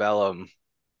Ascabellum,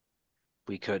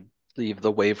 we could leave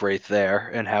the wave wraith there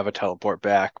and have a teleport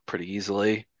back pretty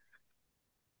easily.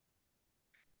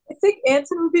 I think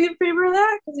Anton would be in favor of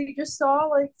that because he just saw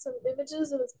like some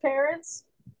images of his parents.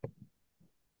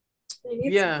 And he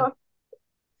needs Yeah. some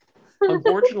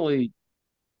Unfortunately,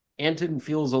 Anton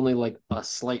feels only like a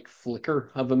slight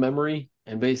flicker of a memory,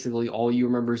 and basically all you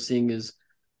remember seeing is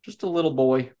just a little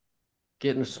boy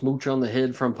getting a smooch on the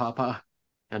head from Papa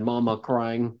and Mama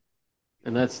crying.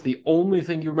 And that's the only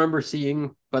thing you remember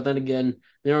seeing. But then again,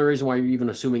 the only reason why you're even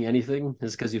assuming anything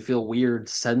is because you feel weird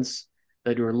sense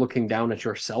that you're looking down at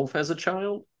yourself as a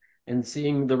child and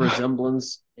seeing the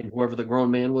resemblance in whoever the grown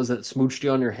man was that smooched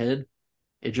you on your head.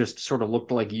 It just sort of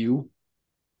looked like you.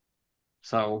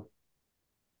 So,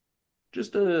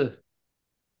 just a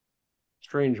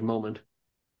strange moment.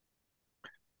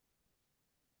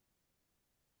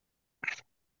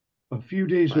 A few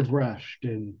days But of rest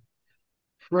in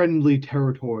friendly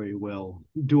territory will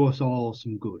do us all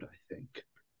some good, I think.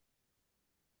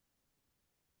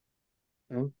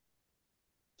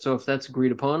 so if that's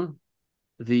agreed upon,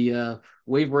 the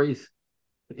Wave Wraith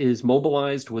is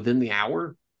mobilized within the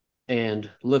hour and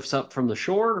lifts up from the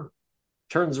shore,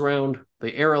 turns around.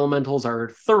 The air elementals are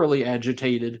thoroughly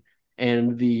agitated,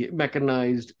 and the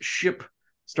mechanized ship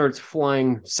starts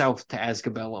flying south to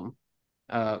Azkabellum,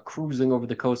 cruising over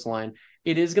the coastline.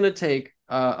 It is going to take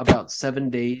about 7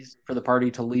 days for the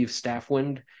party to leave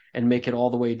Staffwind and make it all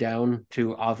the way down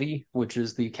to Avi, which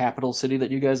is the capital city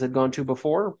that you guys had gone to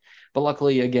before. But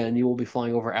luckily, again, you will be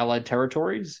flying over Allied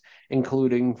territories,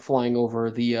 including flying over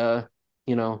the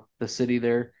city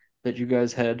there that you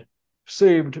guys had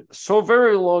saved so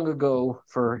very long ago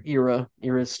for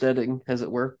Era's steading, as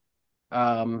it were.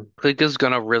 Klika's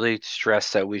gonna really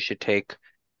stress that we should take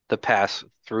the pass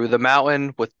through the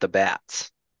mountain with the bats,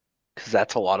 because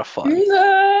that's a lot of fun.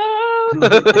 No!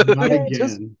 Not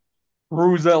Just again.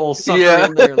 cruise that little sucker Yeah.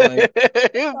 in there, like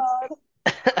God.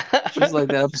 just like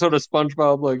that episode of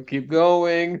SpongeBob, like keep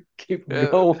going, keep Yeah.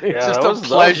 going. Yeah, Just that a was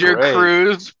pleasure great.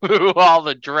 cruise through all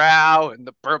the drow and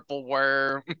the purple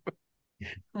worm.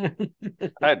 I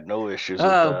had no issues with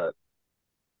uh,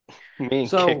 that. Me and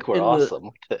so Kick were in the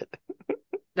awesome with it.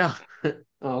 no,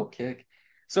 oh kick.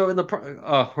 So in the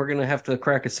we're gonna have to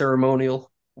crack a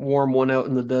ceremonial, warm one out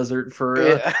in the desert for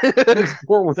Yeah.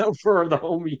 pour one out for the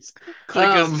homies.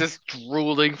 Klika's just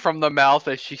drooling from the mouth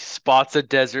as she spots a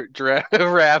desert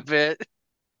rabbit.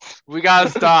 We gotta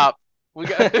stop. We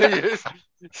got just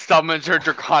summons her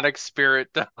draconic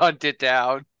spirit to hunt it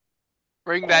down.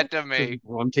 Bring that to just me.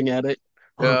 grunting at it.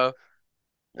 Yeah.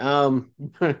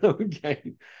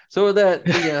 Okay. So that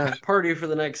the party for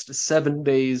the next 7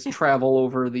 days travel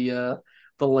over the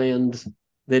land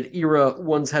that Era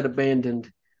once had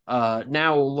abandoned.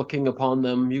 Now looking upon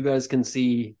them, you guys can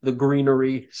see the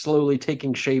greenery slowly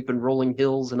taking shape in rolling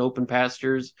hills and open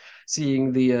pastures,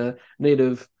 seeing the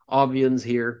native Avians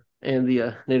here and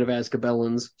the native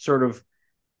Azkabellans sort of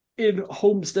in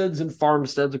homesteads and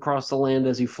farmsteads across the land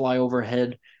as you fly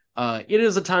overhead. It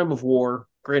is a time of war.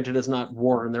 Granted, it's not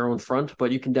war on their own front,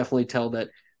 but you can definitely tell that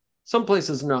some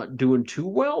places are not doing too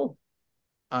well.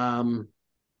 And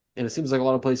it seems like a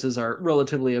lot of places are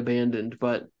relatively abandoned,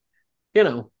 but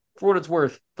for what it's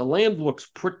worth, the land looks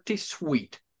pretty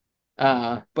sweet.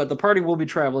 But the party will be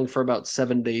traveling for about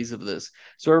 7 days of this.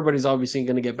 So everybody's obviously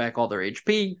going to get back all their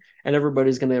HP, and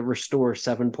everybody's going to restore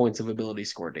 7 points of ability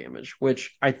score damage,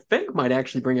 which I think might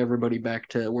actually bring everybody back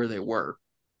to where they were.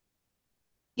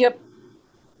 Yep.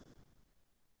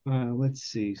 Let's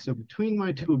see. So between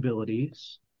my two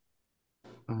abilities,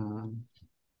 um,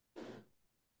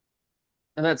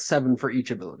 And that's 7 for each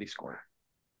ability score.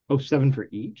 7 for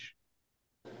each.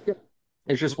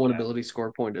 It's just one Okay. ability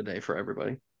score point a day for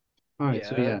everybody. All right,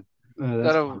 so yeah, Yeah.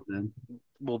 that's fine then.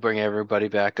 We'll bring everybody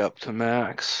back up to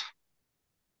max.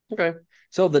 Okay.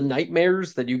 So the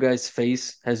nightmares that you guys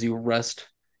face as you rest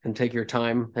and take your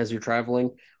time as you're traveling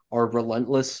are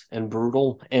relentless and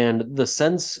brutal. And the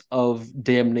sense of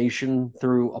damnation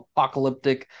through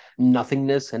apocalyptic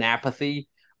nothingness and apathy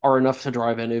are enough to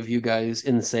drive any of you guys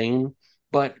insane.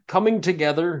 But coming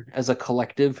together as a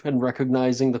collective and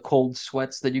recognizing the cold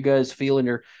sweats that you guys feel in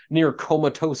your near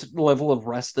comatose level of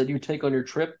rest that you take on your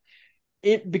trip,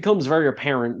 it becomes very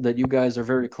apparent that you guys are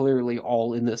very clearly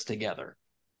all in this together,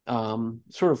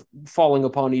 sort of falling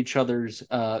upon each other's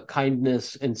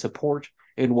kindness and support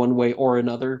in one way or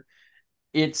another.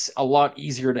 It's a lot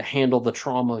easier to handle the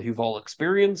trauma you've all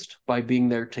experienced by being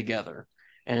there together.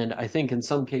 And I think in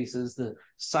some cases, the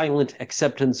silent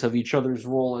acceptance of each other's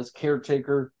role as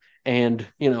caretaker and,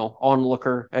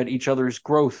 onlooker at each other's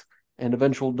growth and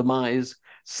eventual demise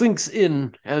sinks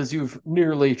in as you've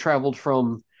nearly traveled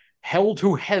from hell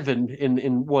to heaven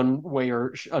in one way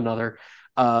or another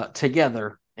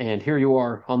together. And here you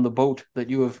are on the boat that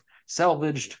you have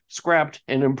salvaged, scrapped,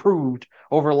 and improved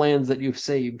over lands that you've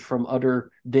saved from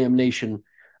utter damnation.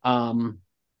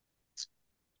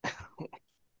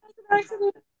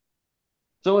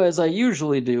 So, as I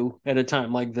usually do at a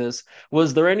time like this,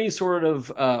 was there any sort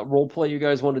of role play you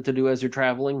guys wanted to do as you're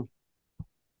traveling?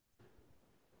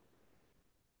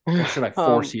 Or should I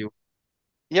force you?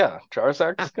 Yeah,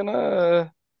 Jarzak's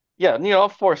gonna,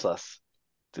 force us.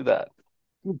 Do that.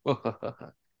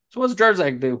 So, what's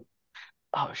Jarzak do?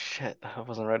 Oh shit, I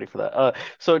wasn't ready for that.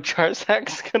 So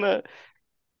Jarzak's gonna,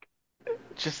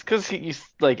 just because he's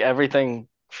like everything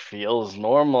feels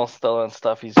normal still and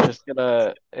stuff, he's just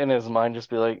gonna in his mind just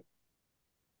be like,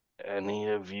 any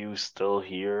of you still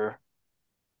here,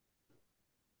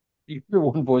 You hear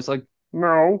one voice like,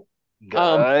 no.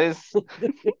 guys?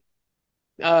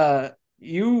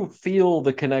 You feel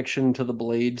the connection to the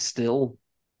blade still,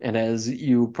 and as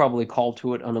you probably call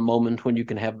to it on a moment when you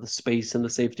can have the space and the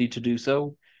safety to do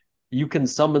so, you can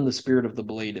summon the spirit of the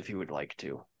blade if you would like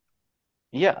to.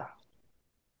 Yeah,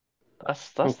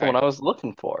 that's the one Okay. I was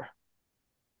looking for.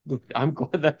 I'm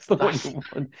glad that's the one you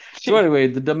want. So anyway,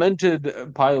 the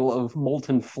demented pile of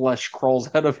molten flesh crawls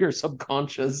out of your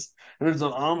subconscious, and it's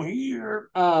like, I'm here.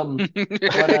 What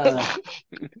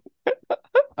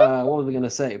was I gonna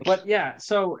say? But yeah,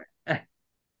 so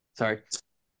sorry.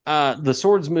 The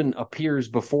swordsman appears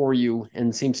before you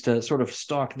and seems to sort of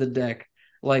stalk the deck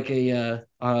like a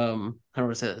how do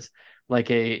I say this? Like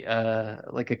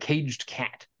a caged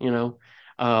cat, you know.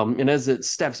 And as it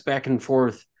steps back and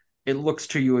forth, it looks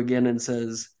to you again and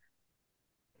says,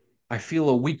 I feel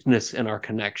a weakness in our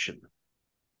connection.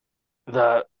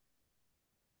 That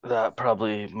that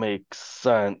probably makes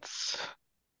sense,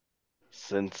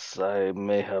 since I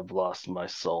may have lost my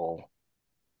soul.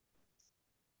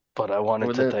 But I wanted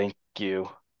Or to that thank you,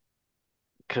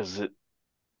 because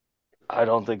I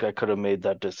don't think I could have made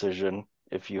that decision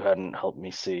if you hadn't helped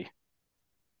me see.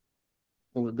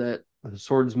 or that the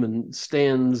swordsman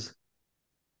stands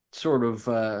sort of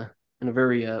in a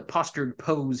very postured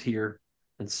pose here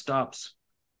and stops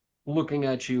looking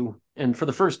at you. And for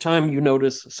the first time, you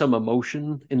notice some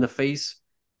emotion in the face,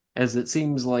 as it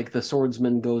seems like the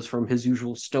swordsman goes from his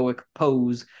usual stoic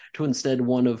pose to instead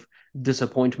one of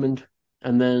disappointment,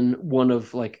 and then one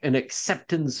of like an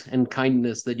acceptance and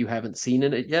kindness that you haven't seen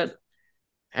in it yet.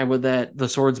 And with that, the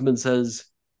swordsman says,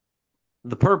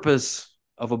 the purpose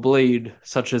of a blade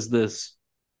such as this,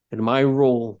 and my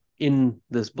role in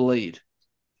this blade,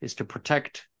 is to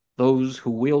protect those who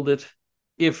wield it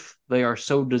if they are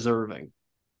so deserving.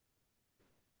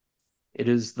 It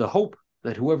is the hope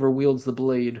that whoever wields the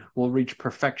blade will reach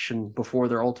perfection before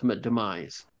their ultimate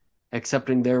demise,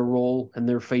 accepting their role and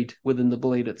their fate within the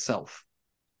blade itself.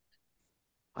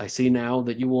 I see now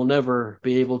that you will never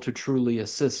be able to truly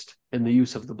assist in the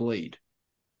use of the blade.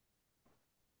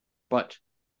 But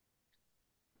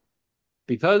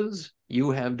because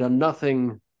you have done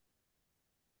nothing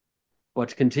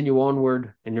but continue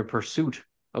onward in your pursuit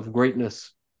of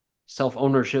greatness,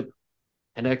 self-ownership,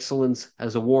 and excellence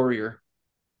as a warrior,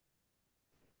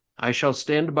 I shall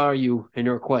stand by you in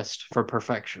your quest for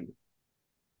perfection.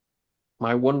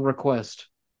 My one request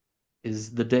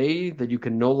is the day that you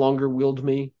can no longer wield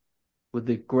me with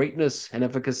the greatness and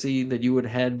efficacy that you had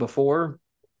had before,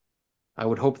 I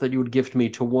would hope that you would gift me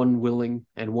to one willing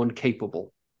and one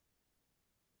capable.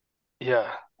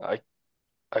 Yeah, I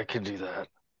can do that.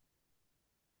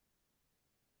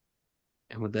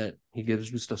 And with that, he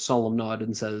gives just a solemn nod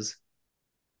and says,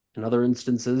 in other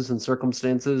instances and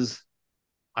circumstances,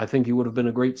 I think you would have been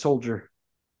a great soldier.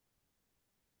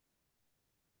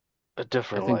 A I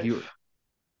different think you, life.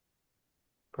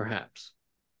 perhaps.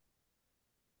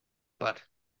 But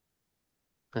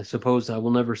I suppose I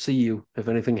will never see you if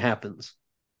anything happens.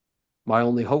 My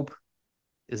only hope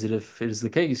is that if it is the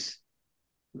case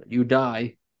that you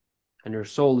die and your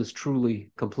soul is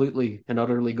truly, completely, and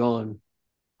utterly gone,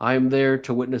 I am there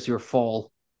to witness your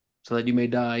fall so that you may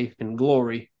die in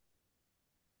glory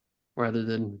rather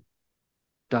than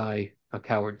die a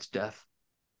coward's death.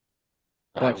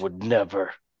 I But would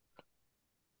never.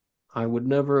 I would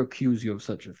never accuse you of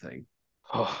such a thing.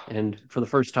 Oh, And for the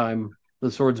first time,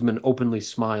 the swordsman openly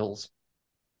smiles.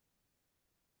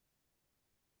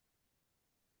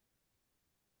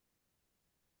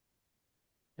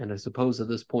 And I suppose at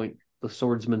this point, the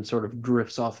swordsman sort of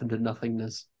drifts off into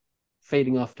nothingness,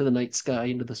 fading off to the night sky,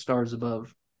 into the stars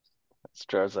above.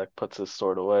 Jarzak puts his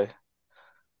sword away.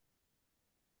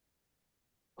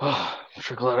 Oh, I'm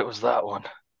sure glad it was that one.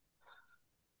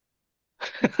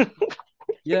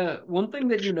 Yeah, one thing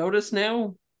that you notice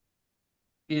now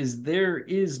is there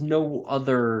is no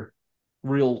other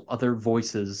real other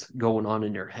voices going on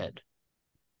in your head.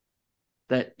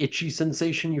 That itchy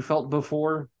sensation you felt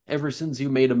before, ever since you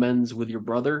made amends with your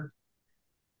brother,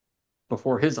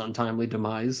 before his untimely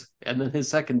demise, and then his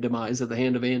second demise at the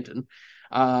hand of Anton.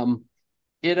 Um,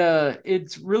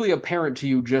 it's really apparent to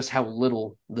you just how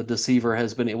little the deceiver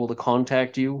has been able to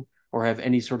contact you or have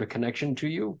any sort of connection to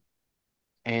you.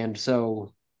 And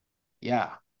so,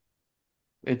 yeah,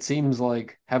 it seems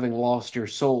like having lost your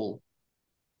soul,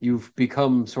 you've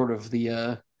become sort of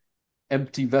the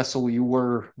empty vessel you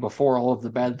were before all of the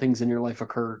bad things in your life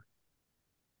occurred.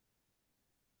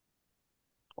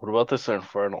 What about this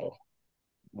infernal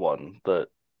one that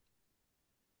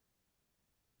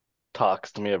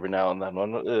talks to me every now and then?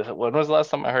 When was the last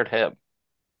time I heard him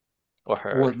or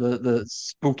her? What the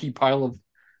spooky pile of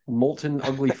molten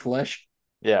ugly flesh?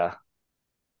 Yeah.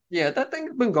 Yeah, that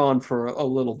thing's been gone for a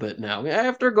little bit now.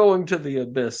 After going to the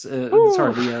abyss, Whew.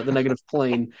 sorry, the negative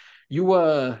plane, you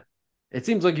it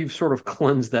seems like you've sort of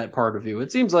cleansed that part of you.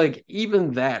 It seems like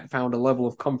even that found a level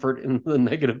of comfort in the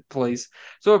negative place,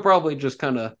 so it probably just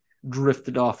kind of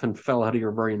drifted off and fell out of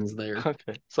your brains there.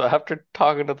 Okay. So after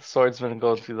talking to the swordsman and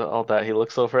going through all that, he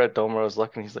looks over at Domro's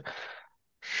look and he's like,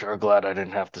 sure glad I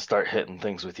didn't have to start hitting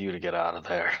things with you to get out of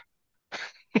there.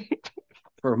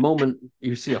 For a moment,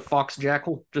 you see a fox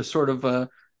jackal just sort of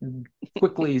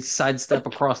quickly sidestep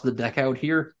across the deck out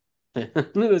here.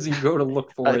 As you go to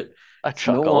look for I, it, I it's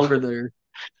no chuckle. longer there.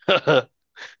 Oh,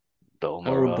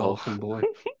 Domro. Dolphin Boy.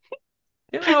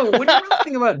 You know, when you really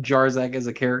think about Jarzak as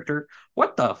a character,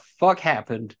 what the fuck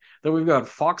happened? That we've got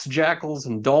fox jackals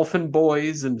and dolphin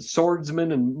boys and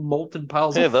swordsmen and molten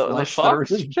piles Hey, of the flesh that are in fox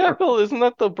his brain. jackal, isn't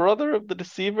that the brother of the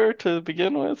deceiver to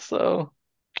begin with? So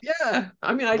Yeah,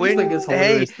 I mean, I just think it's Hey,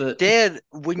 hilarious that Dan,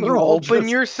 when they're you all open just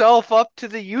yourself up to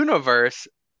the universe,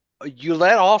 you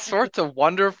let all sorts of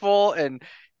wonderful and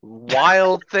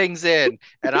wild things in.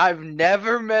 And I've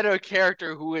never met a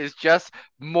character who is just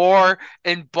more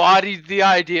embodied the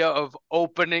idea of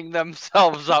opening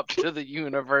themselves up to the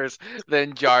universe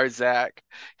than Jarzak.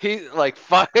 He like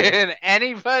fucking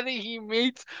anybody he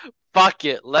meets, fuck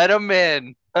it, let him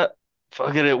in.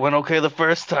 fuck it, it went okay the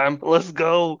first time. Let's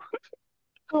go.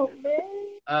 Oh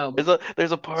man.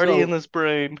 There's a party in so this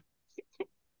brain.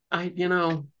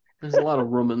 there's a lot of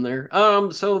room in there.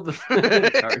 So the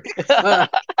sorry.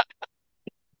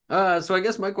 So I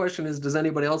guess my question is, does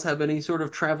anybody else have any sort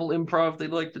of travel improv they'd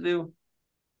like to do?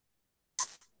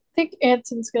 I think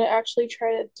Anton's gonna actually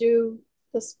try to do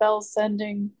the spell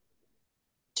sending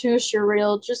to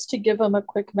Shireel just to give him a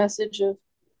quick message of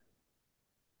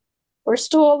we're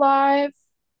still alive.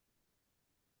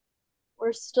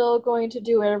 We're still going to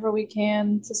do whatever we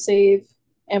can to save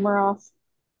Amaroth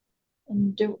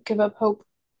and don't give up hope.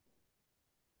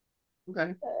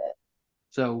 Okay.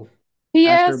 So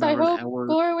after P.S. I about an hope hour,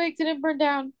 Glorywig didn't burn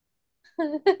down.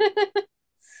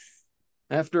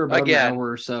 after about an Again.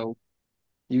 hour or so,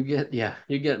 you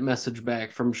get message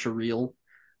back from Shireel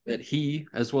that he,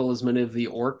 as well as many of the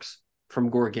orcs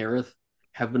from Gorgareth,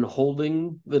 have been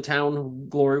holding the town of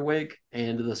Glorywake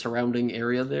and the surrounding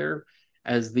area there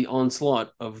as the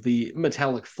onslaught of the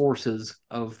metallic forces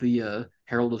of the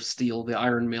Herald of Steel, the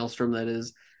Iron Maelstrom that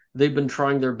is. They've been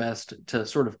trying their best to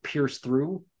sort of pierce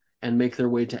through and make their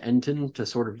way to Enton to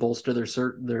sort of bolster their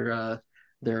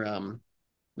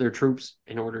their troops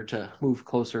in order to move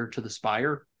closer to the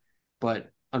Spire. But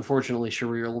unfortunately,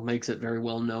 Shireel makes it very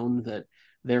well known that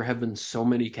there have been so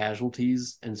many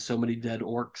casualties and so many dead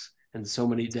orcs and so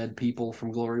many dead people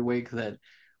from Glory Wake that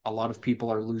a lot of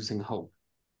people are losing hope.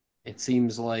 It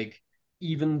seems like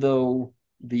even though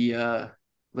the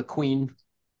queen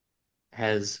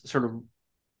has sort of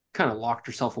kind of locked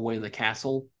herself away in the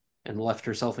castle and left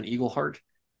herself an eagle heart.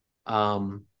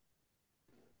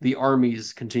 The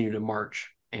armies continue to march,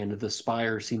 and the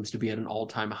spire seems to be at an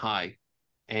all-time high,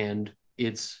 and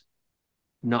it's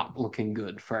not looking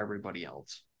good for everybody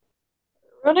else.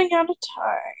 Running out of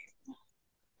time.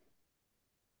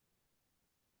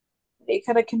 He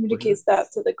kind of communicates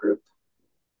that to the group.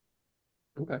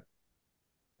 Okay.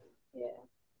 Yeah.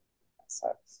 That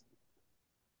sucks.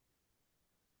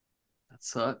 That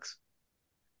sucks.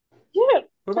 Yeah.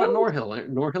 What about Norhill?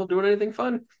 Norhill doing anything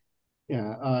fun?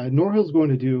 Yeah, Norhill's going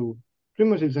to do pretty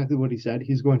much exactly what he said.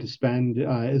 He's going to spend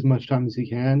as much time as he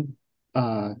can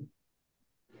uh,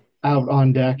 out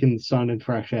on deck in the sun and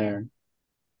fresh air.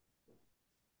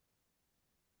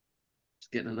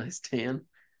 Just getting a nice tan.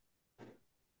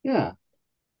 Yeah.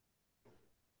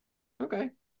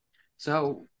 Okay.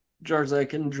 So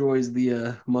Jarzak enjoys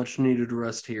the much needed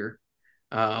rest here.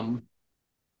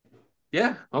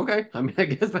 Yeah, okay. I mean, I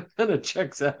guess that kind of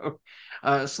checks out.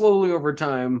 Slowly over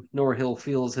time, Norhill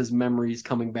feels his memories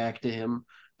coming back to him,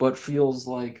 but feels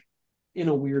like, in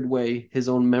a weird way, his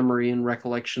own memory and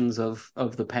recollections of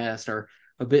the past are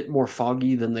a bit more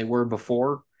foggy than they were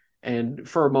before, and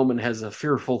for a moment has a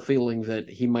fearful feeling that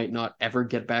he might not ever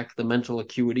get back the mental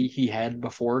acuity he had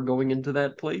before going into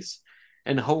that place,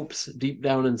 and hopes deep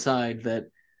down inside that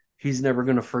he's never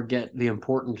going to forget the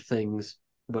important things,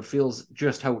 but feels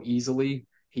just how easily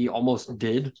he almost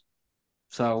did.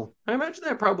 So I imagine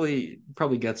that probably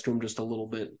gets to him just a little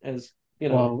bit as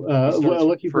Well, he starts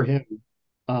lucky for for him,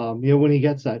 when he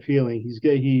gets that feeling,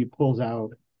 he pulls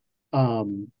out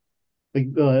um, a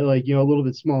little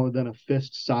bit smaller than a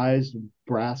fist-sized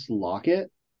brass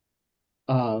locket,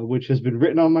 which has been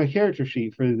written on my character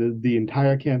sheet for the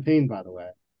entire campaign, by the way.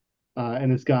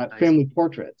 And it's got nice. family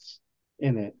portraits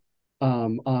in it.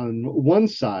 On one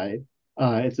side,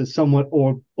 it's a somewhat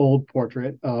old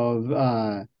portrait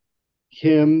of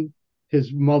him,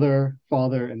 his mother,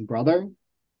 father, and brother.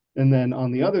 And then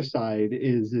on the other side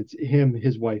it's him,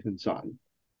 his wife, and son.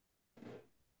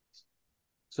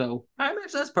 So I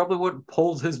imagine that's probably what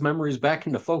pulls his memories back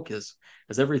into focus,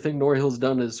 as everything Norhill's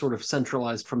done is sort of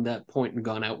centralized from that point and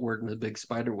gone outward in a big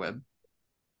spider web.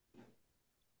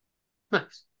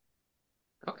 Nice.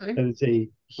 Okay. And it's a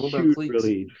What about huge Cleeks?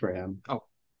 relief for him. Oh,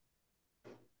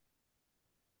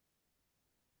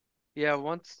 Yeah,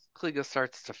 once Kliga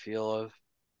starts to feel a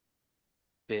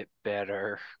bit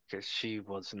better, because she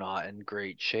was not in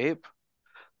great shape,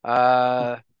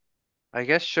 I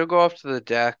guess she'll go up to the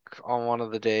deck on one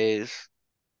of the days.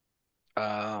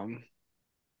 And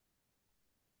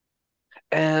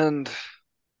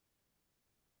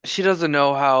she doesn't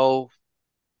know how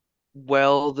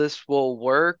well this will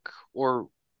work, or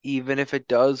even if it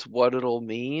does, what it'll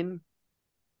mean.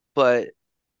 But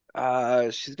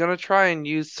she's gonna try and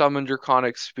use summon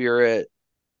Draconic Spirit,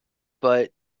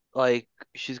 but like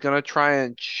she's gonna try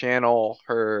and channel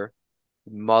her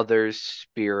mother's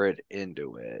spirit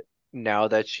into it. Now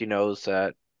that she knows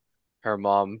that her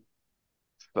mom,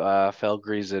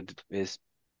 Felgreased, is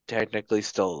technically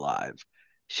still alive.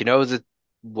 She knows it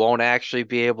won't actually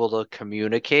be able to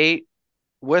communicate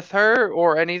with her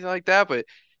or anything like that, but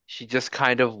she just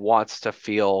kind of wants to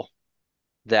feel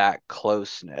that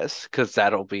closeness because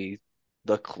that'll be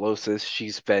the closest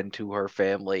she's been to her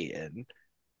family in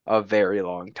a very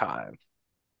long time.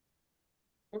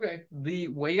 okay. The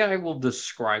way I will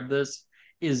describe this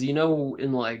is,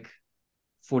 in like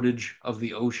footage of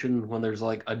the ocean when there's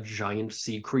like a giant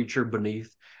sea creature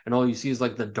beneath, and all you see is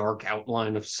like the dark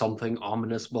outline of something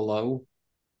ominous below.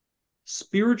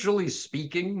 Spiritually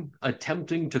speaking,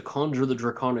 attempting to conjure the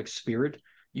draconic spirit,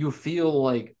 you feel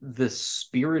like the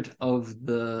spirit of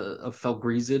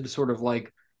Felgreased sort of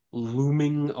like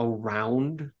looming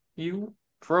around you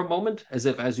for a moment, as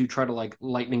if as you try to like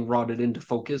lightning rod it into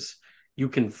focus, you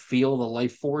can feel the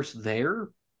life force there,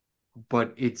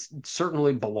 but it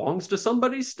certainly belongs to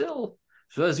somebody still.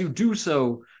 So as you do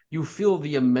so, you feel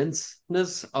the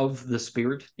immenseness of the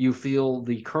spirit. You feel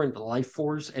the current life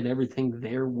force and everything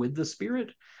there with the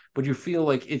spirit, but you feel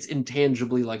like it's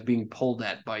intangibly like being pulled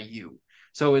at by you.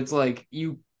 So it's like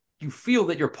you feel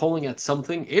that you're pulling at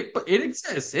something. It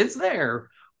exists. It's there,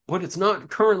 but it's not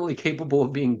currently capable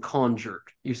of being conjured.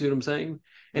 You see what I'm saying?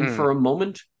 And Mm. for a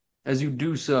moment, as you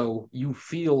do so, you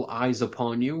feel eyes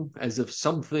upon you, as if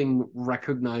something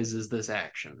recognizes this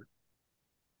action.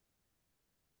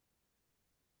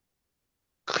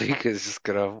 Cleek is just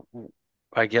gonna,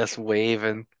 I guess, wave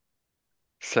and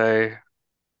say,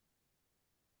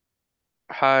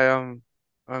 "Hi, I'm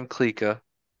Klika,"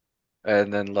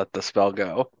 and then let the spell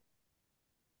go.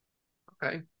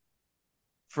 Okay.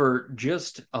 For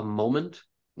just a moment,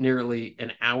 nearly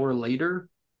an hour later,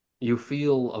 you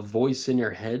feel a voice in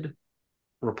your head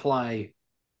reply,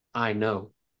 I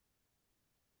know.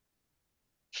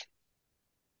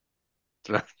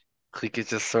 Klika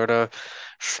just sort of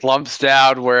slumps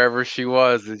down wherever she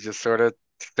was and just sort of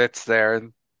sits there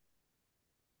and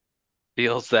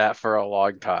feels that for a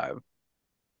long time.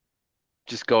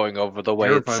 Just going over the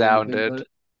way it Terrifying when you think about sounded. it.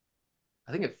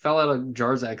 I think it fell out of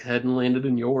Jarzak's head and landed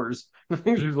in yours.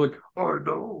 She's like, oh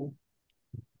no.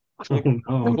 Like,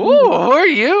 Oh, Ooh, who are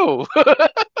you?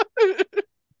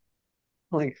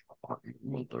 like, fucking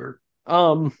mother.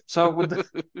 So with the,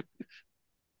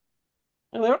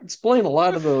 and that would explain a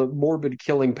lot of the morbid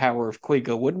killing power of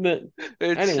Klika, wouldn't it?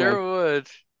 It Anyway, sure would.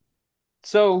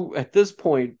 so at this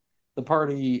point, the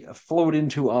party flowed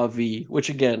into Avi, which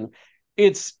again,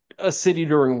 it's a city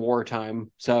during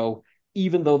wartime. So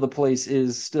even though the place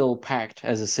is still packed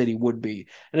as a city would be,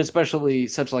 and especially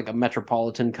such like a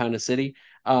metropolitan kind of city,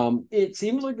 it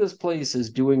seems like this place is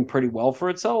doing pretty well for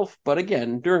itself. But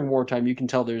again, during wartime, you can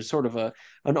tell there's sort of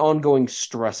an ongoing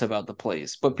stress about the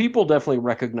place. But people definitely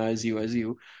recognize you as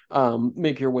you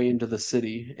make your way into the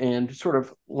city and sort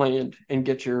of land and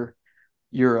get your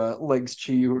legs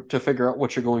to figure out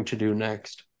what you're going to do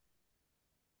next.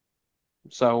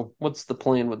 So, what's the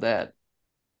plan with that?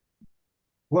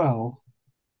 well,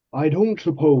 I don't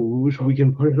suppose we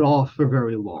can put it off for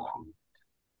very long.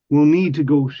 We'll need to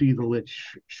go see the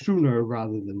Lich sooner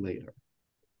rather than later.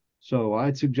 So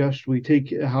I'd suggest we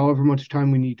take however much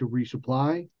time we need to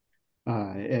resupply,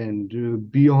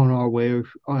 and be on our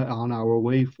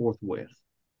way forthwith.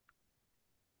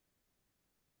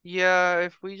 Yeah,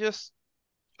 if we just,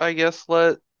 I guess,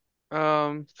 let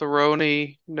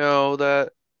Throne know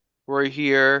that we're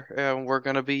here and we're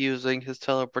gonna be using his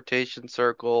teleportation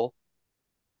circle,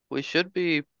 we should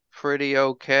be pretty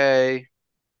okay.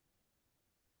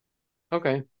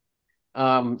 Okay.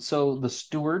 So the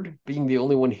steward, being the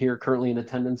only one here currently in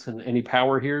attendance and any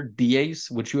power here, Diaz,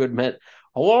 which you had met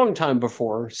a long time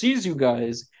before, sees you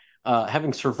guys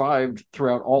having survived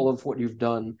throughout all of what you've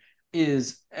done,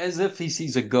 is as if he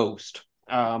sees a ghost.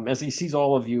 As he sees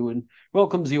all of you and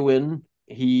welcomes you in,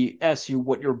 he asks you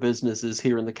what your business is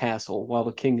here in the castle while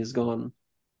the king is gone.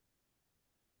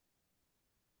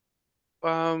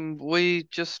 We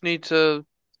just need to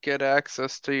get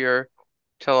access to your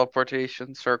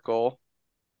teleportation circle.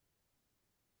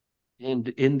 And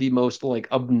in the most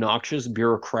like obnoxious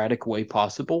bureaucratic way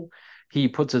possible, he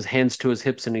puts his hands to his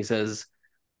hips and he says,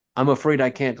 I'm afraid I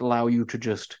can't allow you to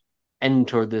just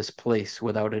enter this place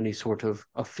without any sort of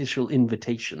official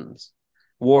invitations.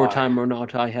 Why? Wartime or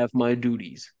not, I have my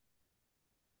duties.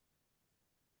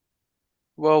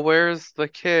 Well, where's the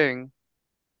king?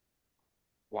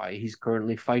 Why, he's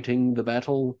currently fighting the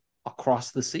battle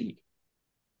across the sea.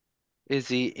 Is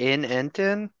he in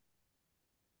Enton?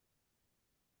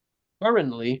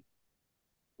 Currently,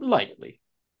 lightly.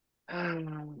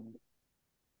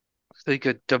 Like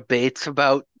a debates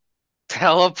about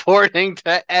teleporting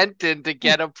to Enton to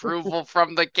get approval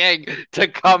from the king to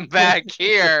come back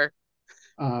here.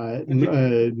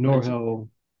 Norhill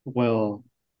will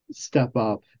step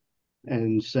up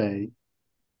and say,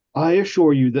 I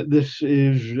assure you that this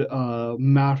is a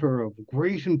matter of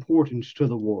great importance to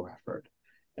the war effort.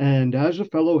 And as a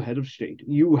fellow head of state,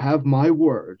 you have my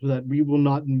word that we will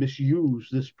not misuse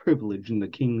this privilege in the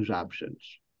king's absence.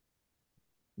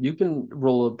 You can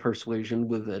roll a persuasion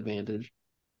with advantage.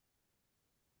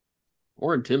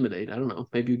 Or intimidate. I don't know.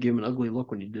 Maybe you give him an ugly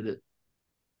look when you did it.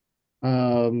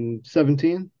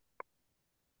 17?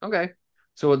 Okay.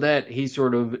 So with that, he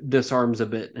sort of disarms a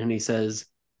bit and he says,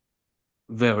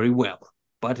 very well.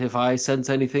 But if I sense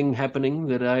anything happening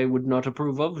that I would not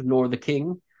approve of, nor the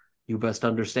king, you best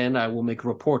understand I will make a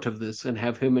report of this and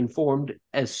have him informed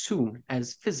as soon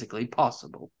as physically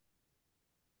possible.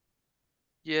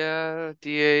 Yeah,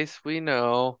 DAs, we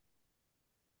know.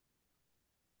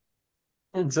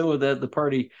 And so with that, the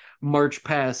party march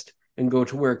past and go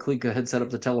to where Klika had set up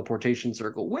the teleportation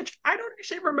circle, which I don't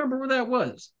actually remember where that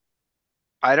was.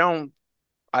 I don't,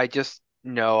 I just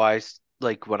know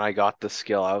like when I got the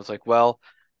skill, I was like, well,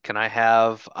 can I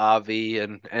have Avi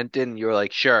and Enton? You were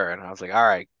like, sure. And I was like, all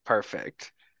right,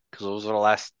 perfect. Because those are the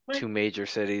last Right. two major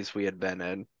cities we had been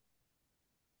in.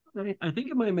 I think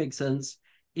it might make sense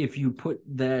if you put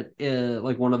that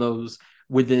like one of those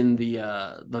within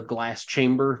the glass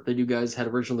chamber that you guys had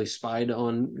originally spied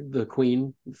on the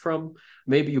queen from.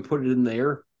 Maybe you put it in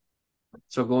there.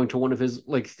 So going to one of his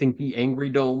like thinky angry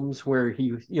domes where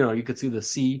you could see the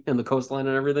sea and the coastline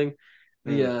and everything.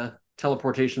 The Hmm,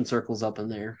 teleportation circles up in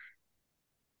there.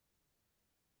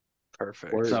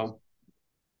 perfect. Word. So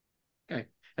okay,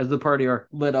 as the party are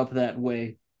led up that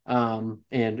way,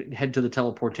 and head to the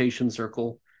teleportation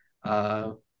circle.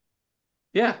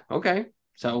 Yeah, okay.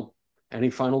 So, any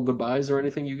final goodbyes or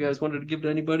anything you guys wanted to give to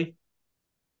anybody?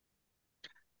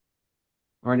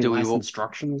 Or any Do we last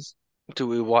instructions? do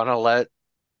we want to let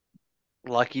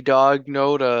Lucky Dog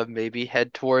know to maybe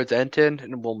head towards Enton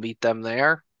and we'll meet them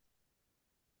there?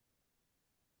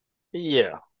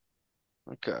 Yeah.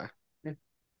 Okay.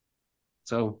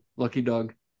 So, Lucky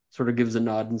Dog sort of gives a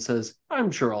nod and says,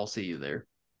 I'm sure I'll see you there.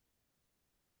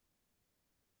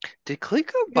 Did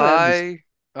Klika Yeah, just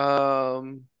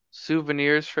buy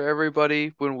souvenirs for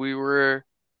everybody when we were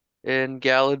in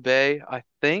Galad Bay? I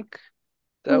think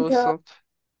that Oh was god.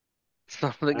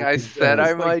 something I, I said I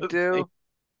it's like might the thing. do.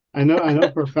 I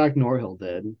know for a fact Norhill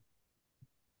did.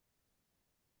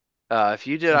 If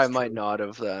you did, I That's might true. not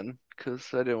have then,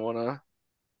 because I didn't want to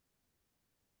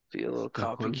be a little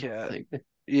Stuck on the copycat. thing.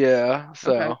 Yeah,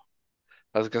 Okay. so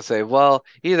I was gonna say, well,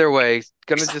 either way,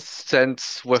 gonna just send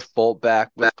Swift Bolt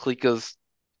back with Klika's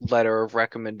letter of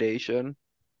recommendation.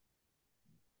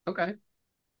 Okay.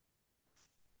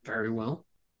 Very well.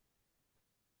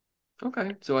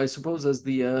 Okay. So I suppose as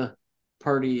the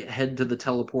party head to the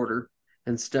teleporter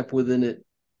and step within it,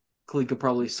 Klika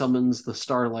probably summons the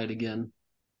starlight again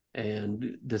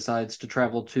and decides to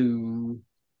travel to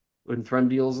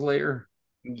Threndiel's lair.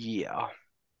 Yeah.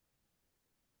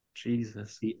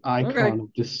 Jesus. The Okay. icon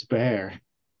of despair.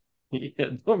 Yeah,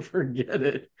 don't forget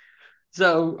it.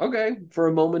 So, okay, for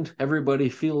a moment, everybody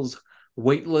feels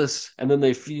weightless, and then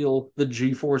they feel the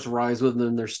G force rise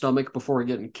within their stomach before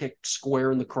getting kicked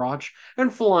square in the crotch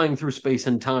and flying through space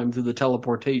and time through the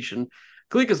teleportation.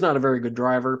 Kalika's not a very good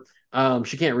driver.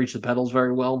 She can't reach the pedals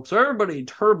very well. So everybody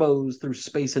turbos through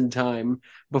space and time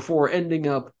before ending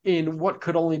up in what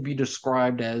could only be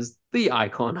described as the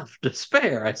icon of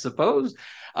despair, I suppose.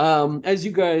 As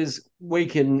you guys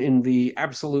waken in the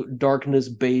absolute darkness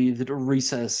bathed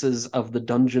recesses of the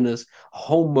dungeonous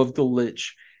home of the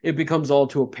Lich, it becomes all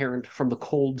too apparent from the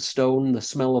cold stone, the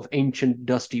smell of ancient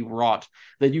dusty rot,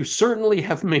 that you certainly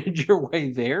have made your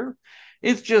way there.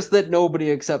 It's just that nobody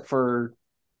except for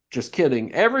just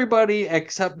kidding. Everybody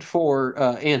except for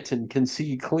Anton can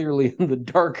see clearly in the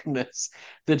darkness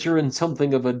that you're in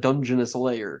something of a dungeonous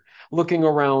lair. Looking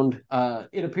around,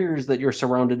 it appears that you're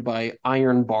surrounded by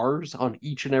iron bars on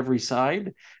each and every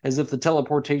side, as if the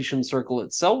teleportation circle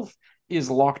itself is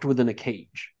locked within a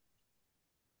cage.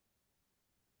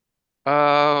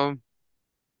 Um,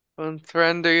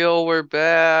 Threndiel, we're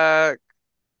back.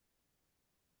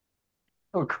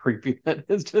 How creepy that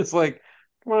is. Just like,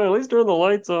 come on, at least turn the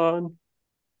lights on.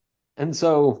 And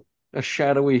so a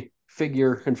shadowy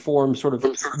figure and form sort of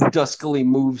duskily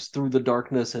moves through the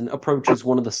darkness and approaches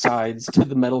one of the sides to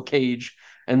the metal cage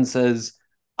and says,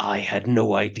 I had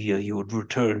no idea you would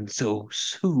return so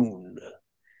soon.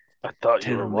 I thought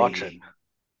you Tell were watching. me.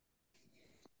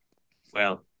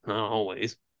 Well, not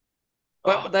always.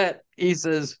 But Oh, with that, he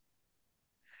says,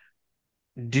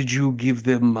 did you give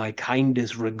them my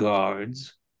kindest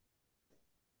regards?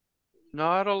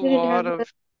 not a Didn't lot have that,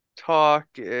 of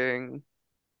talking.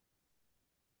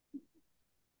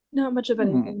 not much of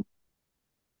Hmm. anything.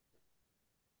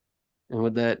 And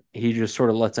with that, he just sort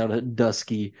of lets out a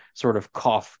dusky sort of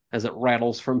cough as it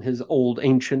rattles from his old,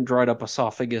 ancient, dried up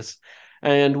esophagus.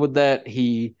 And with that,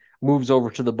 he moves over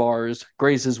to the bars,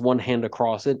 grazes one hand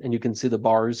across it, and you can see the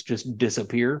bars just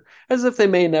disappear as if they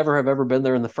may never have ever been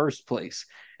there in the first place.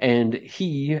 And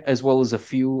he, as well as a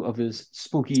few of his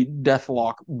spooky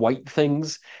deathlock white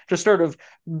things, just sort of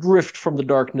drift from the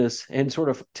darkness and sort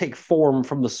of take form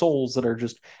from the souls that are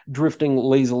just drifting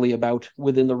lazily about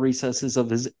within the recesses of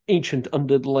his ancient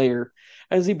undead lair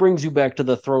as he brings you back to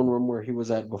the throne room where he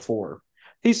was at before.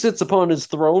 He sits upon his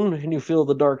throne, and you feel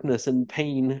the darkness and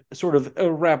pain sort of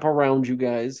wrap around you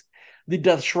guys. The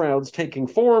death shrouds taking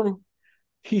form.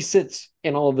 He sits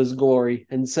in all of his glory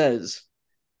and says,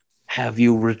 have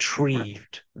you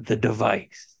retrieved the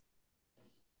device?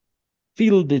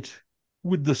 Filled it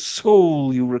with the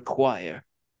soul you require.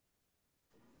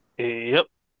 Yep,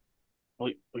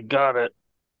 we got it.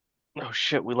 Oh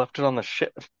shit, we left it on the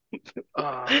ship.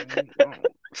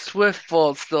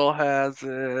 Swiftbolt still has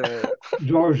it.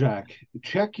 Dorjak,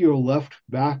 check your left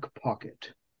back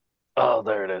pocket. Oh,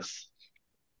 there it is.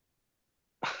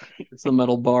 It's the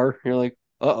metal bar. You're like,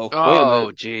 uh-oh, wait a Oh,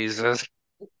 minute. Jesus.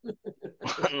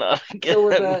 Not So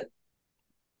with again. that,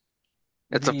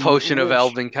 It's a the potion of Lich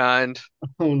elven kind.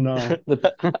 Oh no.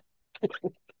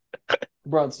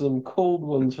 brought some cold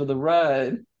ones for the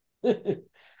ride.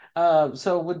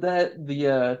 So with that,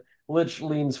 the Lich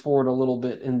leans forward a little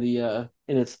bit in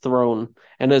its throne,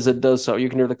 and as it does so, you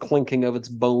can hear the clinking of its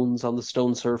bones on the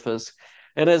stone surface.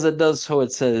 And as it does so,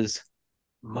 it says,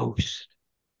 "Most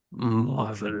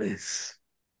marvelous."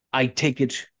 I take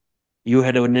it you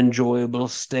had an enjoyable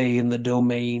stay in the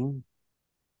domain?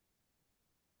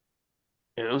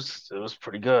 It was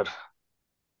pretty good.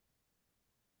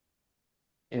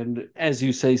 And as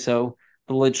you say so,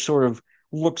 the lich sort of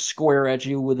looks square at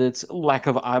you with its lack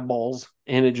of eyeballs,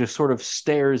 and it just sort of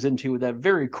stares into you with that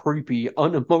very creepy,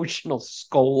 unemotional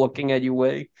skull looking at you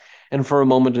way. And for a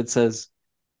moment it says,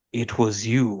 "It was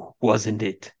you, wasn't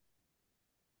it?"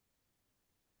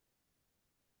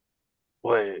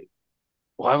 Wait,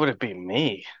 why would it be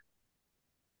me?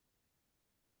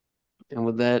 And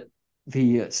with that,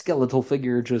 the skeletal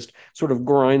figure just sort of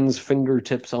grinds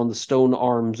fingertips on the stone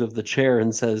arms of the chair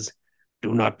and says,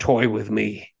 "Do not toy with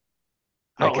me.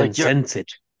 I No, can like you're sense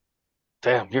it.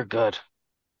 damn, you're good.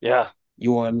 Yeah.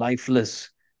 You are lifeless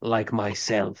like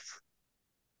myself."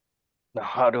 Now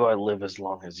how do I live as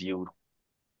long as you?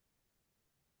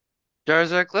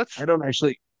 Jarzak, I don't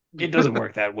actually, it doesn't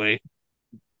work that way.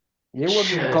 You know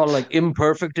what we would call Shit. like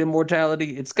imperfect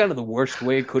immortality? It's kind of the worst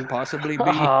way it could possibly be.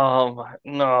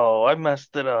 No, I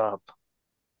messed it up.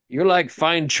 You're like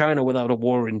fine china without a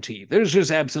warranty. There's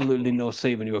just absolutely no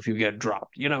saving you if you get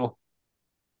dropped, you know?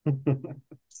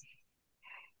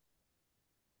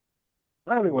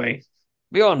 Anyway,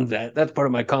 beyond that, that's part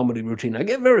of my comedy routine. I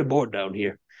get very bored down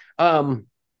here. Um,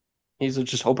 he's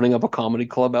just opening up a comedy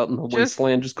club out in the just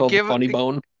wasteland just called the give Funny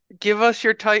Bone. give us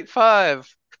your tight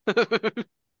five.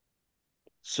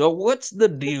 So what's the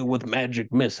deal with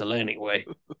magic missile anyway?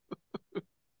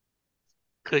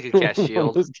 Click a cast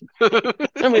shield.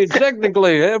 I mean,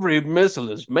 technically, every missile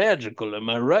is magical. Am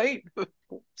I right?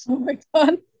 Oh my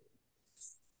god.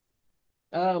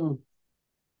 Um.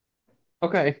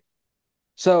 Okay.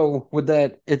 So with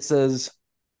that, it says,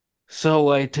 "So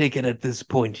I take it at this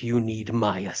point you need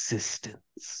my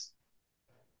assistance."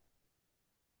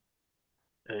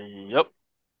 Yep.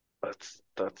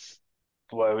 That's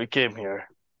why we came here.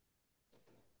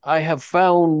 I have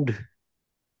found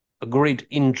a great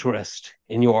interest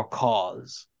in your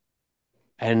cause,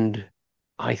 and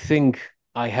I think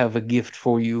I have a gift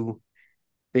for you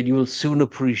that you will soon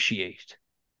appreciate.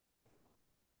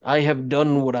 I have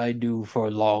done what I do for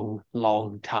a long,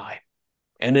 long time,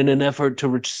 and in an effort to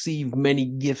receive many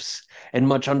gifts and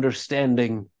much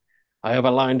understanding, I have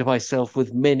aligned myself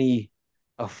with many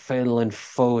a fell and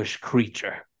foeish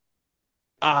creature.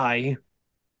 I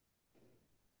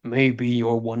may be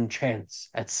your one chance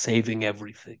at saving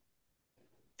everything.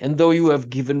 And though you have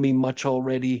given me much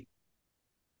already,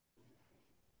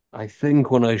 I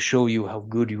think when I show you how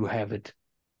good you have it,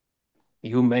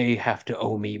 you may have to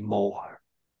owe me more.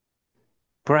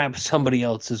 Perhaps somebody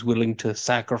else is willing to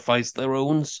sacrifice their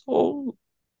own soul.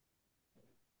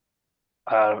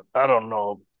 I don't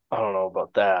know. I don't know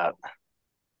about that.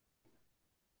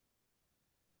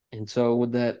 And so,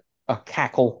 with that, a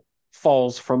cackle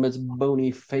falls from its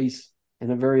bony face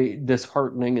in a very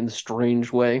disheartening and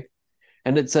strange way.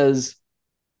 And it says,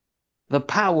 "The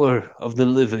power of the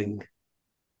living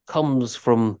comes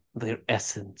from their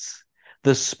essence,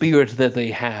 the spirit that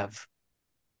they have.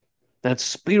 That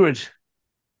spirit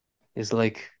is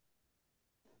like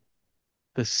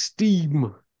the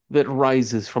steam that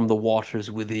rises from the waters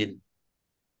within.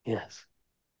 Yes.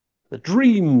 The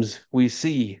dreams we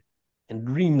see and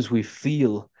dreams we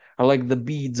feel are like the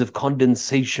beads of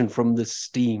condensation from this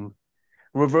steam,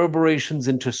 reverberations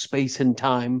into space and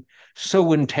time,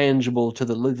 so intangible to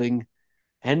the living,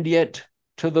 and yet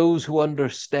to those who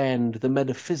understand the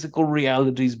metaphysical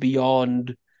realities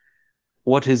beyond.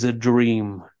 What is a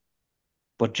dream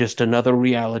but just another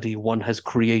reality one has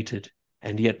created,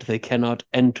 and yet they cannot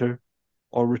enter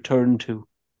or return to?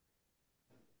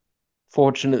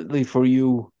 Fortunately for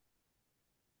you,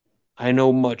 I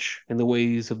know much in the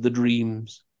ways of the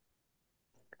dreams,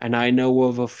 and I know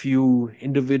of a few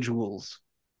individuals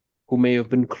who may have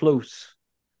been close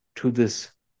to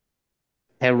this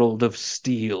Herald of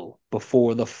Steel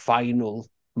before the final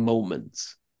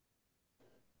moments.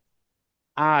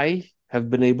 I have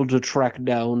been able to track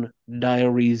down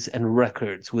diaries and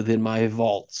records within my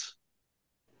vaults.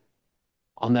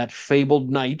 On that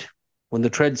fabled night, when the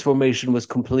transformation was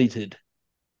completed,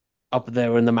 up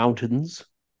there in the mountains,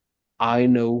 I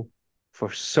know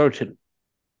for certain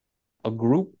a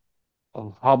group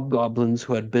of hobgoblins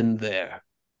who had been there,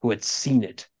 who had seen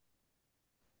it.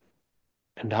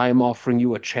 And I am offering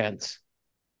you a chance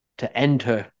to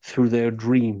enter through their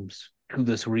dreams to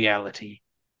this reality.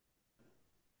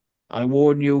 I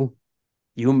warn you,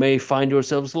 you may find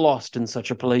yourselves lost in such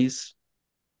a place,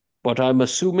 but I'm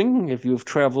assuming if you've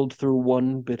traveled through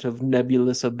one bit of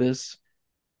nebulous abyss,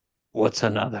 what's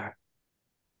another?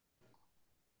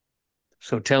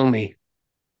 So tell me,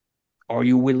 are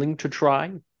you willing to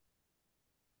try?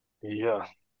 Yeah.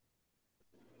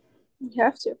 You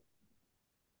have to.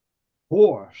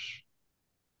 Horse.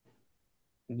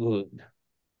 Good.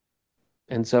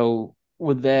 And so,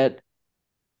 with that,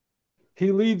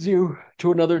 he leads you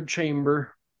to another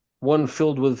chamber, one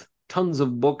filled with tons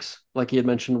of books, like he had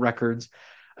mentioned, records.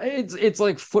 It's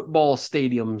like football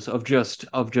stadiums of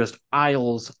just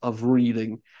aisles of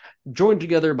reading, joined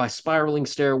together by spiraling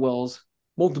stairwells,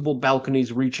 multiple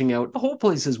balconies reaching out. The whole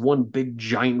place is one big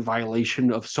giant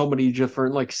violation of so many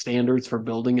different like standards for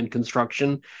building and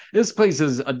construction. This place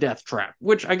is a death trap,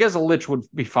 which I guess a lich would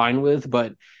be fine with,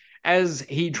 but as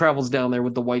he travels down there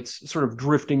with the whites sort of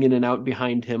drifting in and out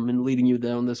behind him and leading you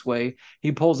down this way,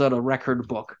 he pulls out a record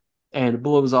book and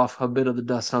blows off a bit of the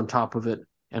dust on top of it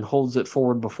and holds it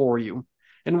forward before you.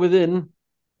 And within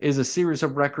is a series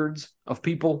of records of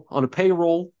people on a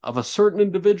payroll of a certain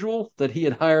individual that he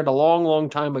had hired a long, long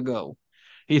time ago.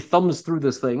 He thumbs through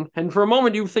this thing, and for a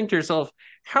moment you think to yourself,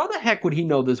 how the heck would he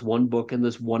know this one book in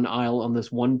this one aisle on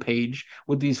this one page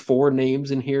with these 4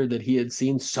 names in here that he had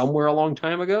seen somewhere a long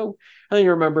time ago? And then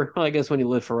you remember, well, I guess when you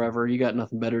live forever, you got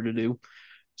nothing better to do.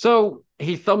 So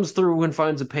he thumbs through and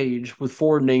finds a page with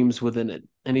 4 names within it,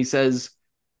 and he says,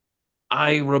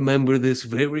 I remember this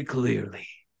very clearly.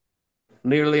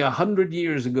 Nearly 100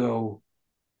 years ago,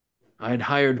 I had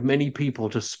hired many people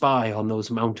to spy on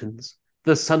those mountains,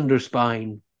 the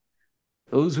Sunderspine.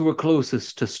 Those who were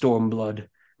closest to Stormblood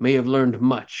may have learned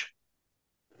much.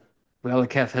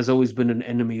 Valaketh has always been an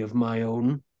enemy of my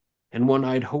own, and one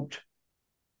I'd hoped to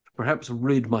perhaps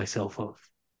rid myself of.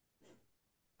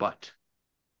 But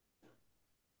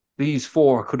these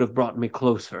 4 could have brought me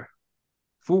closer.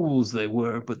 Fools they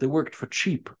were, but they worked for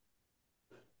cheap.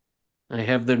 I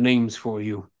have their names for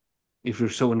you, if you're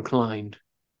so inclined.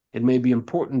 It may be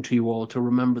important to you all to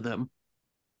remember them.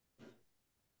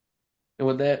 And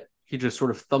with that, he just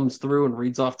sort of thumbs through and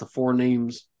reads off the 4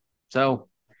 names. So,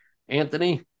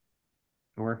 Anthony,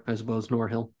 or I suppose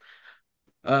Norhill,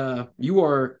 you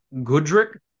are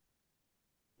Goodrick.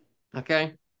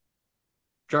 Okay.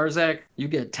 Jarzak, you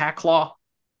get Tacklaw.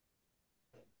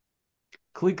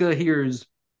 Klika here's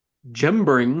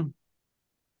Gembring.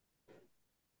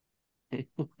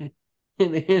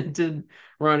 And Anton,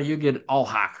 Ronnie, you get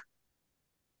Alhak.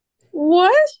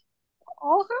 What?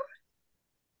 All her?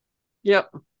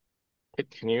 Yep.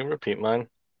 Can you repeat mine?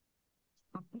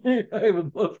 I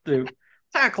would love to.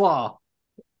 Tacklaw.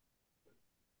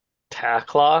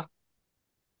 Tacklaw?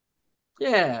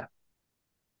 Yeah.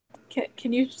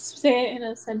 Can you say it in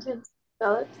a sentence?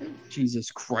 Spell it, please.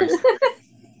 Jesus Christ.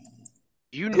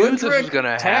 You knew this was Goodrick,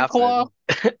 gonna happen. Tacklaw,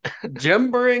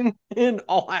 Gembering, and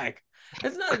Alhak.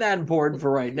 It's not that important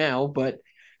for right now, but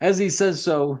as he says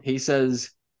so, he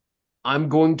says, I'm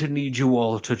going to need you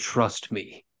all to trust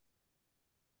me.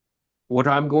 What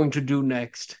I'm going to do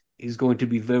next is going to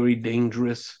be very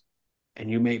dangerous,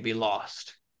 and you may be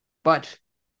lost. But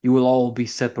you will all be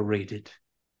separated.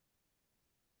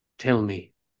 Tell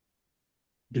me,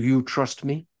 do you trust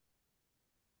me?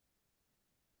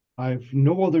 I've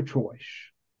no other choice.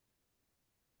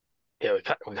 Yeah, we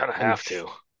kind of have to.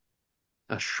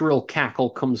 A shrill cackle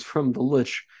comes from the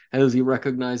Lich as he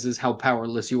recognizes how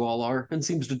powerless you all are and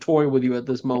seems to toy with you at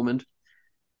this moment.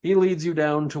 He leads you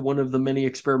down to one of the many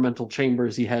experimental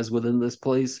chambers he has within this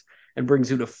place and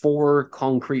brings you to 4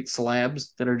 concrete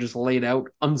slabs that are just laid out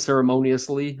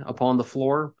unceremoniously upon the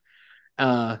floor.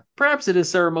 Perhaps it is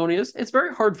ceremonious. It's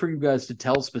very hard for you guys to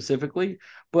tell specifically,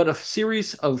 but a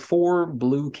series of 4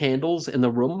 blue candles in the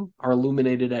room are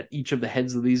illuminated at each of the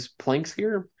heads of these planks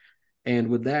here. And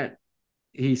with that,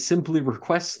 he simply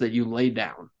requests that you lay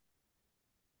down.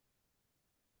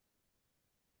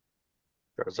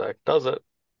 Jarzak does it.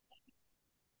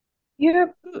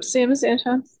 Yep, same as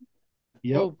Anton.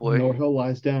 Yep. Oh, boy. Norhill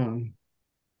lies down.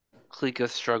 Klika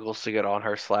struggles to get on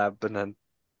her slab and then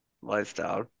lies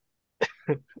down.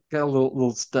 Got a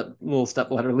little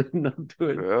step ladder leading up to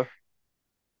it. Yeah.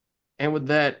 And with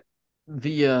that,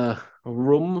 the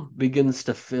room begins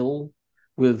to fill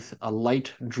with a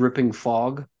light dripping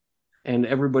fog, and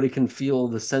everybody can feel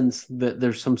the sense that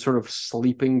there's some sort of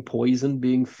sleeping poison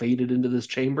being faded into this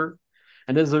chamber.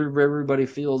 And as everybody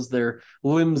feels their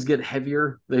limbs get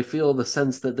heavier, they feel the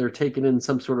sense that they're taking in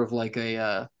some sort of like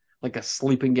a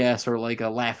sleeping gas or like a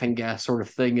laughing gas sort of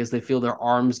thing. As they feel their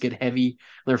arms get heavy,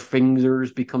 their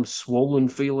fingers become swollen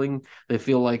feeling. They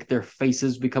feel like their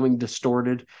faces becoming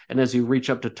distorted. And as you reach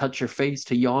up to touch your face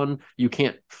to yawn, you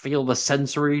can't feel the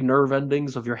sensory nerve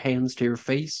endings of your hands to your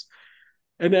face.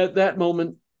 And at that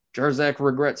moment, Jarzak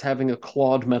regrets having a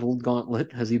clawed metal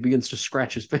gauntlet as he begins to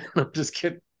scratch his face. I'm just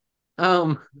kidding.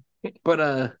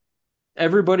 But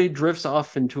everybody drifts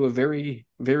off into a very,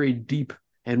 very deep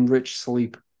and rich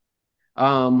sleep.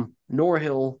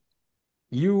 Norhill,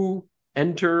 You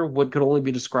enter what could only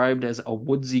be described as a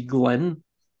woodsy glen,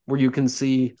 where you can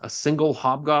see a single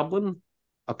hobgoblin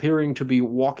appearing to be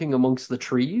walking amongst the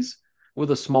trees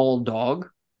with a small dog.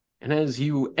 And as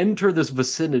you enter this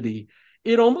vicinity,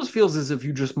 it almost feels as if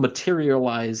you just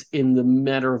materialize in the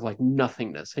matter of like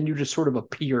nothingness and you just sort of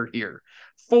appear here,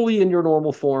 fully in your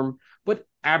normal form, but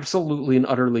absolutely and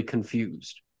utterly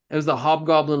confused. As the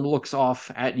hobgoblin looks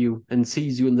off at you and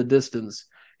sees you in the distance,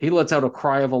 he lets out a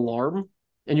cry of alarm,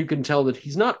 and you can tell that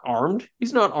he's not armed,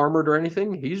 he's not armored or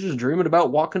anything, he's just dreaming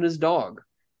about walking his dog.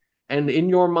 And in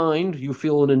your mind, you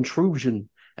feel an intrusion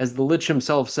as the Lich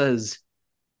himself says,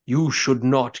 "You should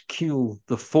not kill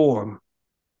the form,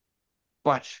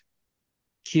 but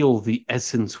kill the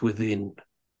essence within.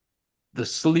 The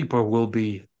sleeper will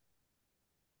be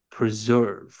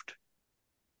preserved,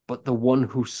 but the one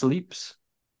who sleeps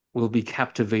will be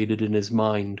captivated in his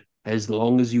mind as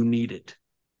long as you need it.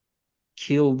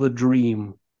 Kill the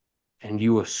dream, and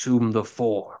you assume the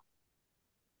form."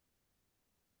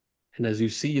 And as you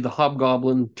see the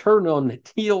hobgoblin turn on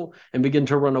its heel and begin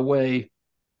to run away,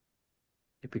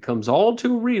 it becomes all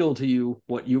too real to you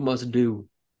what you must do.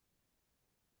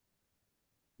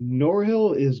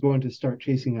 Norhill is going to start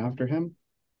chasing after him,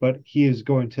 but he is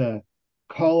going to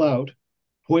call out,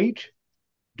 "Wait,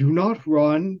 do not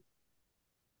run.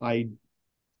 I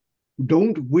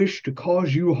don't wish to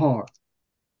cause you harm.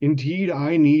 Indeed,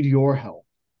 I need your help."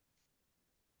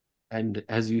 And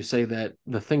as you say that,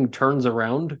 the thing turns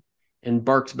around and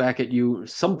barks back at you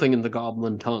something in the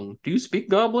goblin tongue. Do you speak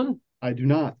goblin? I do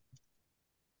not.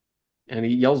 And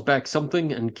he yells back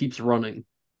something and keeps running.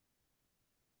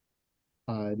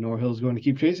 Norhill is going to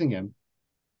keep chasing him.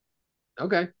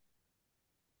 Okay.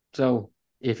 So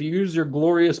if you use your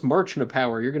glorious marching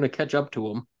power, you're going to catch up to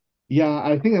him. Yeah,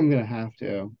 I think I'm going to have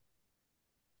to.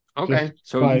 Okay. Just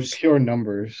So by pure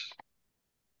numbers.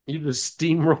 you just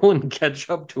steamroll and catch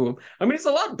up to him. I mean, he's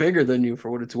a lot bigger than you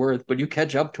for what it's worth, but you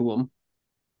catch up to him.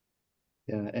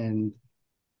 Yeah, and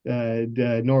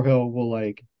Norhill will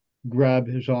like grab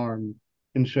his arm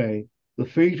and say, "The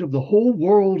fate of the whole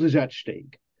world is at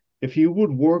stake. If you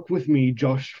would work with me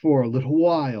just for a little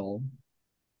while,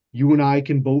 you and I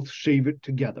can both save it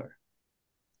together."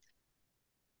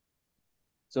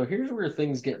 So here's where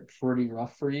things get pretty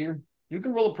rough for you. You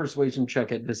can roll a persuasion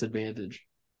check at disadvantage.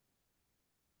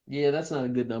 Yeah, that's not a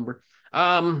good number.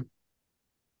 I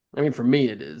mean, for me,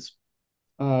 it is.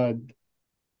 Uh,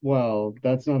 well,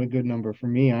 that's not a good number for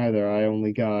me either. I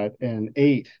only got an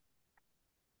 8.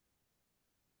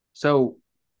 So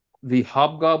the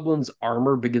hobgoblin's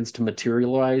armor begins to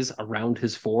materialize around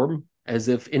his form, as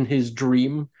if in his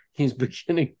dream he's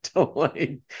beginning to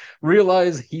like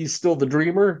realize he's still the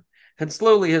dreamer. And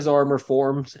slowly his armor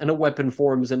forms and a weapon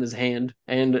forms in his hand.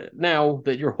 And now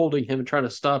that you're holding him and trying to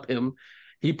stop him,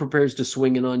 he prepares to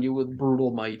swing in on you with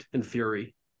brutal might and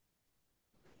fury.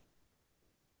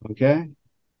 Okay.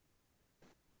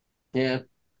 Yeah.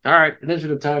 All right.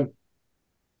 Initiative time.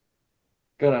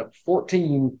 Got a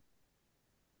 14.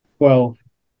 Well,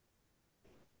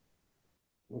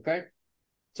 Okay.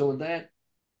 So with that,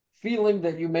 feeling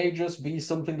that you may just be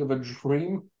something of a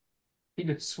dream, he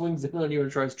just swings in on you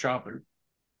and tries chopping.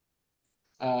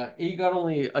 He got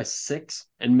only a 6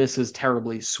 and misses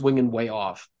terribly, swinging way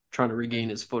off, trying to regain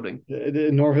his footing.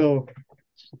 Norhill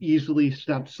easily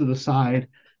steps to the side,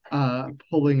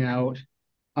 pulling out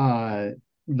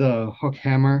the hook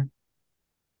hammer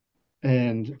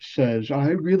and says, "I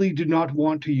really did not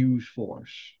want to use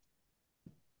force,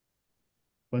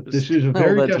 but Just this is a tell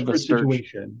very that to desperate Basturch.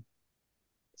 situation."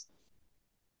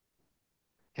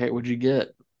 Okay, what'd you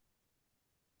get?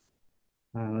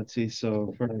 Let's see.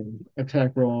 So for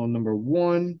attack roll number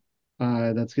 1,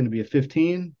 that's going to be a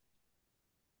 15.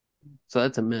 So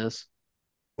that's a miss.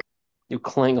 You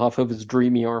clang off of his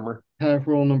dreamy armor. Attack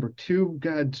roll number 2,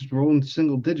 God, just rolling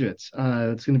single digits.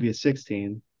 That's going to be a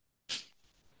 16.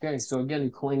 Okay, so again, you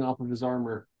clang off of his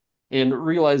armor. And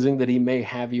realizing that he may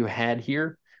have you had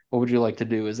here, what would you like to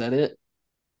do? Is that it?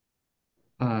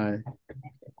 No,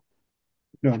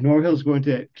 Norhill's going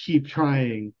to keep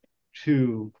trying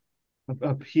to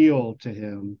appeal to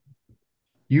him.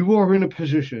 "You are in a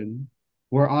position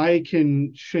where I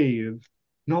can save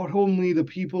not only the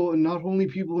people and not only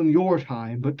people in your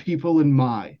time, but people in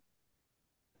mine.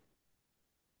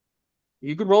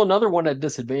 You could roll another one at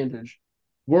disadvantage.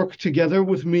 Work together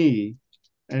with me,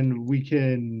 and we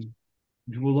can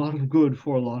do a lot of good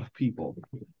for a lot of people."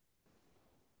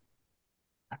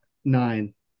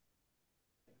 9.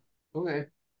 Okay.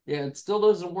 Yeah, it still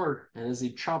doesn't work. And as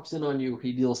he chops in on you,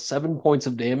 he deals 7 points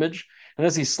of damage. And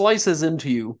as he slices into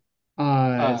you,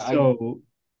 So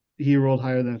he rolled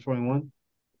higher than 21.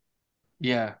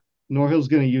 yeah, Norhill's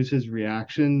going to use his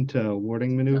reaction to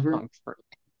warding maneuver.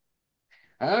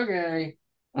 Okay.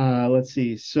 Let's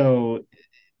see. So,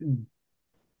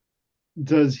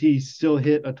 does he still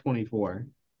hit a 24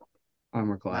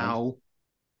 armor class? Wow.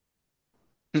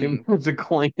 Tim moves to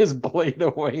clang his blade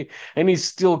away, and he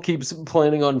still keeps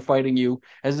planning on fighting you.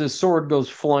 As his sword goes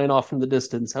flying off in the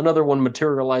distance, another one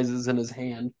materializes in his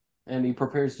hand, and he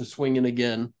prepares to swing in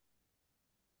again.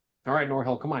 All right,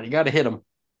 Norhill, come on, you got to hit him.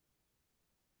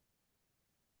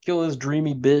 Kill this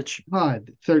dreamy bitch.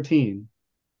 God, 13.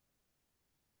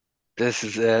 This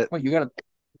is it. Wait, you got to.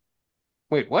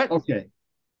 Wait, what? Okay.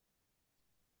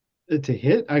 To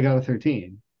hit, I got a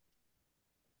 13.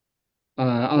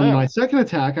 On No. my second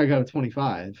attack, I got a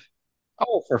 25.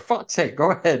 Oh, for fuck's sake,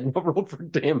 go ahead. Roll for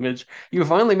damage. You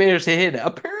finally managed to hit.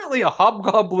 Apparently, a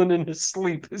hobgoblin in his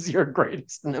sleep is your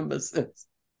greatest nemesis.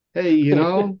 Hey, you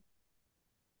Do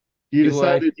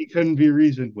decided he couldn't be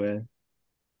reasoned with.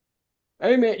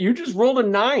 Hey, man, you just rolled a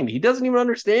 9. He doesn't even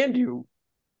understand you.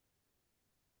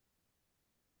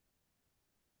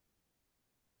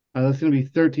 That's going to be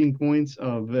 13 points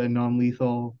of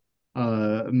non-lethal,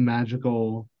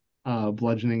 magical,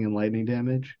 bludgeoning and lightning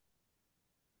damage.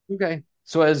 Okay.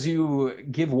 So as you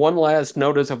give one last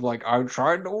notice of like, I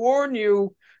tried to warn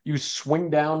you, you swing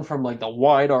down from like the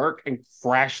wide arc and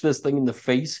crash this thing in the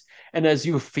face. And as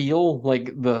you feel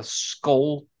like the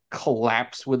skull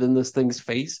collapse within this thing's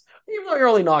face, even though you're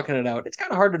only knocking it out, it's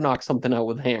kind of hard to knock something out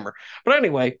with a hammer. But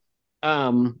anyway,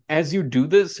 as you do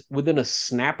this within a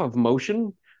snap of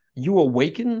motion, you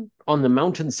awaken on the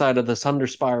mountainside of the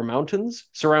Sunderspire Mountains,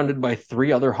 surrounded by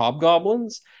 3 other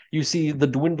hobgoblins. You see the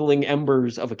dwindling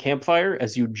embers of a campfire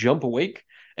as you jump awake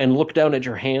and look down at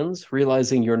your hands,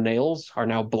 realizing your nails are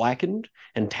now blackened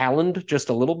and taloned just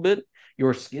a little bit.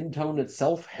 Your skin tone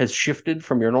itself has shifted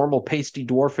from your normal pasty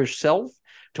dwarfish self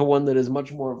to one that is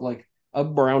much more of like a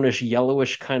brownish,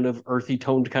 yellowish kind of earthy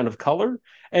toned kind of color.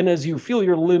 And as you feel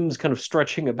your limbs kind of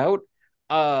stretching about,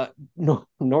 no,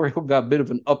 Norio got a bit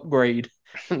of an upgrade.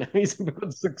 Now he's about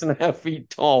 6.5 feet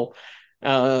tall.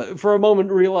 For a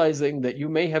moment, realizing that you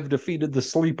may have defeated the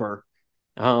sleeper.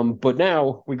 But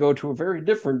now we go to a very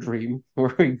different dream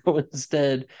where we go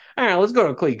instead. All right, let's go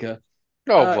to Klika.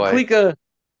 Oh boy.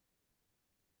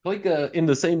 Klika, in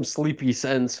the same sleepy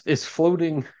sense, is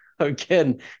floating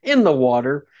again in the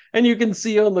water, and you can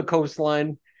see on the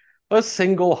coastline a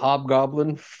single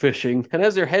hobgoblin fishing. And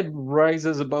as your head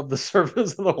rises above the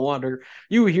surface of the water,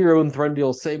 you hear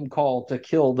Unthrendil's same call to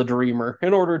kill the dreamer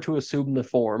in order to assume the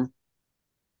form.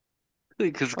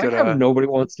 Klika's Like how gonna. nobody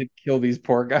wants to kill these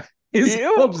poor guys.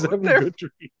 Loves having They're good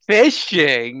dreams.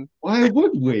 fishing. Why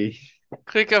would we?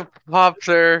 Klika pops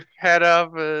her head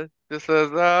up and just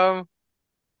says, hi,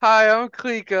 I'm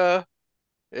Klika.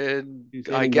 And You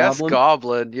I saying guess goblin?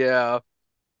 Goblin, yeah.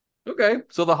 Okay,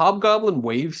 so the hobgoblin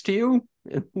waves to you,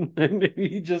 and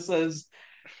he just says,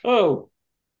 "Oh,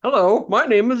 hello, my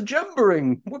name is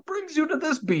Jembering. What brings you to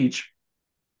this beach?"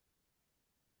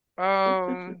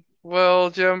 Well,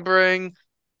 Jembring,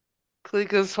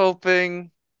 Klika's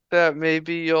hoping that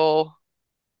maybe you'll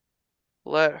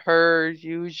let her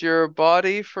use your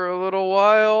body for a little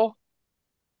while.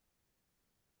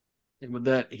 And with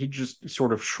that, he just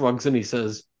sort of shrugs and he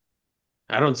says,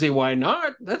 "I don't see why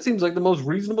not. That seems like the most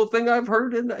reasonable thing I've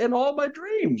heard in all my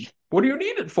dreams. What do you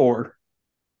need it for?"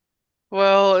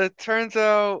 Well, it turns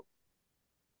out,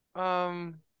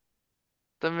 um,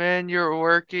 the man you're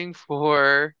working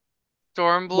for,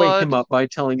 Wake him Stormblood. up by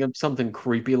telling him something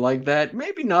creepy like that.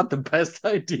 Maybe not the best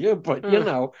idea, but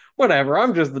uh, whatever.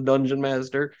 I'm just the dungeon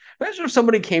master. Imagine if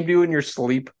somebody came to you in your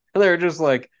sleep and they're just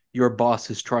like, your boss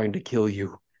is trying to kill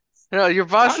you. No, your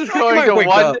boss I'm sure you might wake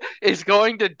up. is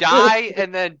going to die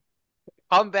and then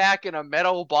come back in a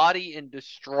metal body and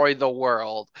destroy the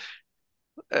world.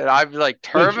 And I'm like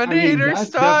Which, I mean, Terminator that's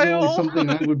definitely style. something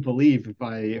I would believe if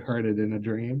I heard it in a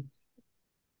dream.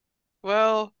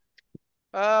 Well,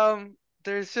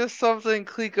 there's just something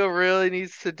Kliko really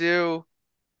needs to do,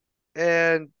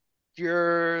 and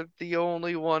you're the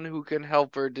only one who can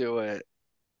help her do it.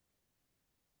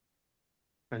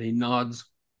 And he nods,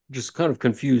 just kind of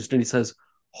confused, and he says,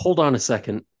 "Hold on a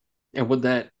second." And with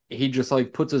that, he just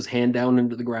like puts his hand down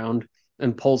into the ground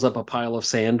and pulls up a pile of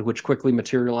sand, which quickly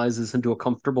materializes into a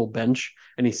comfortable bench.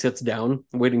 And he sits down,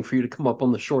 waiting for you to come up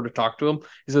on the shore to talk to him.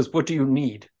 He says, "What do you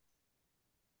need?"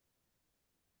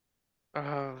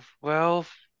 Well,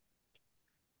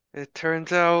 it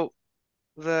turns out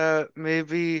that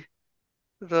maybe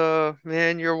the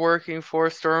man you're working for,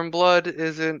 Stormblood,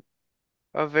 isn't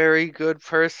a very good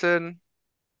person,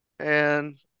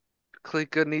 and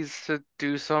Klika needs to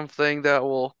do something that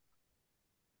will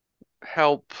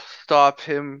help stop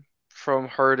him from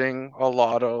hurting a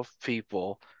lot of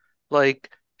people. Like,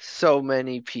 so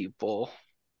many people.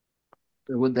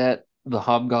 With that, the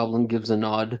hobgoblin gives a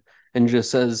nod and just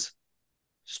says,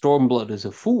 Stormblood is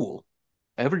a fool.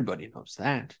 Everybody knows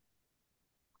that.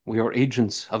 We are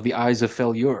agents of the Eyes of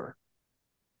Failure.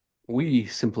 We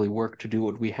simply work to do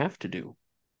what we have to do.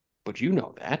 But you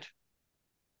know that.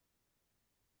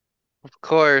 Of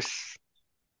course.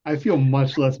 I feel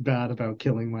much less bad about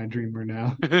killing my dreamer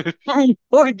now.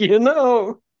 Like, you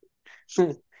know.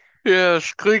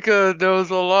 Yes, Klika knows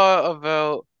a lot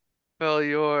about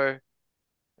failure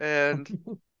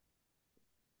and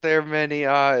their many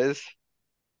eyes.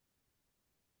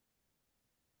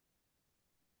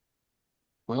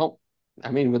 Well,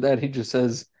 I mean, with that, he just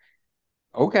says,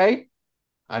 okay,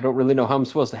 I don't really know how I'm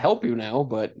supposed to help you now,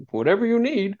 but whatever you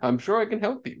need, I'm sure I can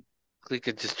help you.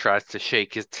 Klika just tries to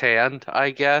shake his hand,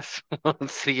 I guess.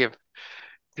 Let's see if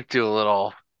do a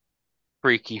little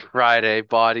Freaky Friday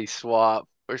body swap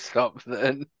or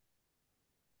something.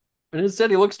 And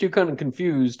instead, he looks to you kind of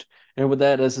confused. And with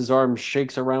that, as his arm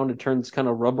shakes around, it turns kind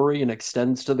of rubbery and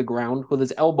extends to the ground, with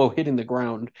his elbow hitting the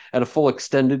ground at a full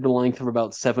extended length of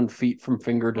about 7 feet from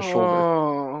finger to shoulder.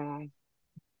 Oh,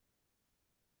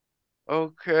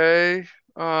 okay.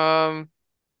 Um,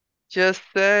 just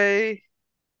say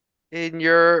in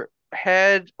your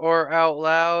head or out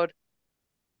loud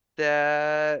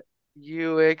that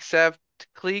you accept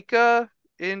Klika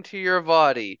into your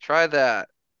body. Try that.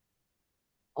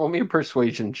 Roll me a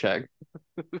persuasion check.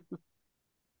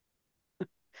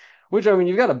 Which, I mean,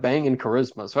 you've got a bang in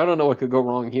charisma, so I don't know what could go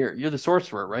wrong here. You're the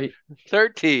sorcerer, right?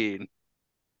 13.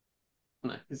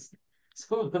 Nice.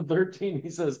 So the 13, he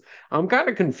says, I'm kind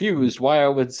of confused why I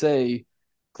would say,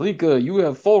 Klika, you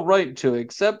have full right to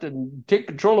accept and take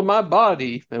control of my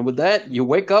body. And with that, you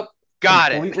wake up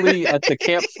Got it. completely at the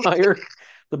campfire,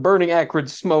 the burning acrid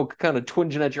smoke kind of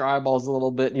twinging at your eyeballs a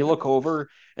little bit, and you look over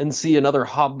and see another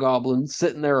hobgoblin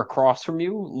sitting there across from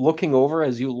you, looking over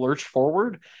as you lurch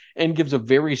forward, and gives a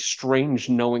very strange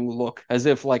knowing look, as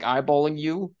if like eyeballing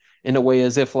you in a way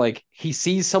as if like he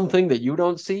sees something that you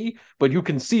don't see, but you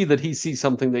can see that he sees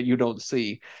something that you don't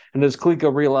see. And as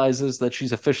Klika realizes that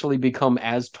she's officially become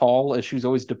as tall as she's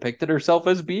always depicted herself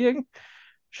as being,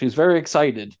 she's very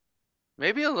excited.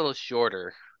 Maybe a little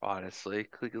shorter, honestly.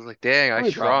 Klika's like, dang, I I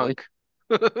mean, probably.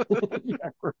 shrunk. Yeah.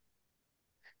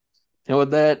 And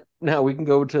with that, now we can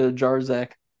go to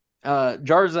Jarzak.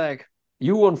 Jarzak,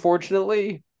 you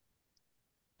unfortunately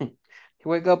you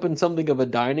wake up in something of a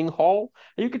dining hall,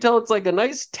 and you can tell it's like a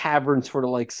nice tavern sort of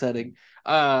like setting.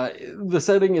 The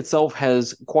setting itself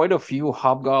has quite a few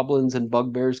hobgoblins and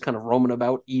bugbears kind of roaming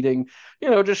about eating,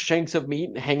 just shanks of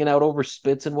meat hanging out over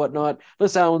spits and whatnot. The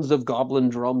sounds of goblin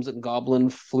drums and goblin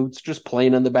flutes just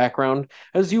playing in the background.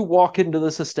 As you walk into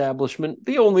this establishment,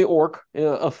 the only orc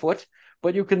afoot,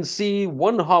 but you can see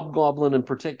one hobgoblin in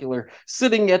particular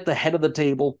sitting at the head of the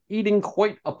table, eating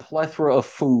quite a plethora of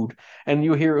food, and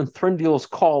you hear Threndiel's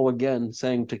call again,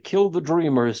 saying to kill the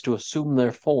dreamers to assume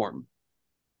their form.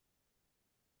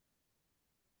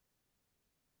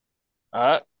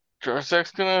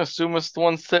 Jarzak's gonna assume it's the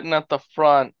one sitting at the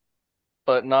front,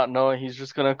 but not knowing he's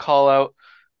just gonna call out,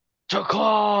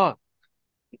 Chakla!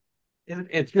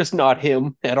 It's just not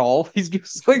him at all. He's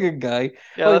just like a guy.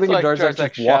 Yeah, I that's think like Jarzak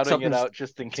Jarzak just walks shouting up it and out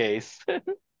just in case.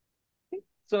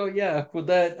 so yeah, with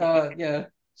that, yeah.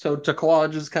 So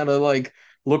Taklaj just kind of like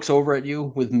looks over at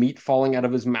you with meat falling out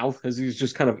of his mouth as he's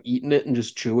just kind of eating it and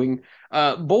just chewing.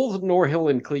 Both Norhill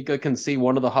and Klika can see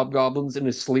one of the hobgoblins in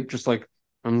his sleep, just like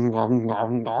just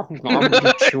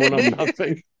chewing on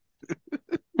nothing.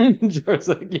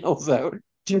 Jarzak yells out,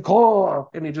 "Tinkor!"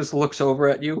 And he just looks over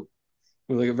at you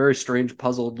with like a very strange,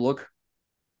 puzzled look.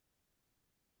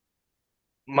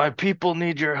 My people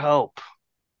need your help.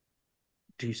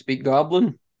 Do you speak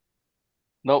Goblin?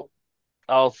 Nope.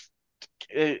 I'll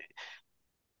if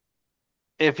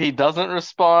he doesn't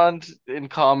respond in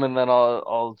common, then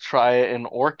I'll try it in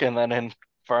orc and then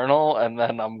infernal, and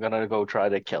then I'm gonna go try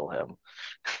to kill him.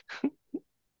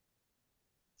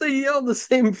 They yell the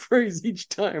same phrase each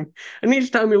time. And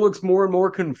each time he looks more and more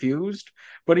confused,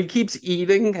 but he keeps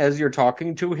eating as you're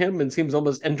talking to him and seems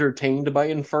almost entertained by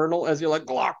Infernal as you're like,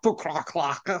 glock, glock,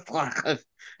 glock, glock.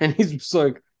 And he's just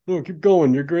like, oh, keep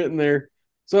going, you're getting there.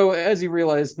 So as you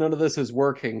realize none of this is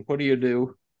working, what do you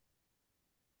do?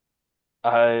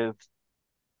 I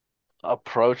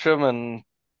approach him and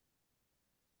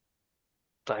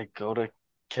I go to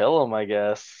kill him, I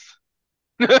guess.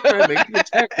 All right, make the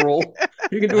attack roll.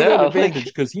 You can do it at Yeah, advantage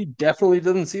because he definitely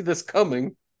didn't see this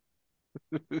coming.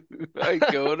 I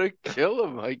go to kill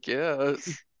him, I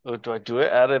guess. do I do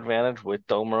it at advantage with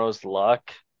Domero's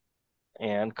luck?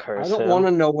 and I curse don't him. want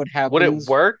to know what Would it happens.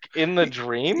 work in the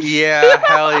dream? Yeah,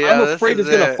 hell yeah. I'm this afraid is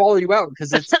it's going to it. follow you out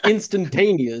because it's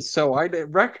instantaneous. So I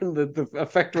reckon that the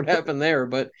effect would happen there.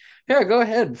 But yeah, go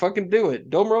ahead. Fucking do it.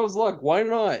 Domro's luck. Why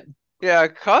not? Yeah,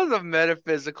 cause a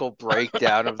metaphysical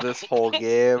breakdown of this whole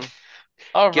game.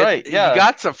 All right, You yeah.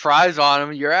 got surprise on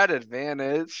him. You're at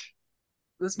advantage.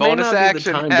 This may Bonus not be the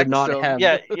action time to hex not him. have.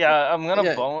 Yeah, I'm gonna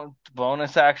Yeah.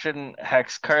 bonus action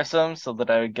hex curse him so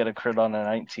that I would get a crit on a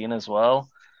 19 as well.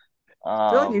 I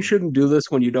feel like you shouldn't do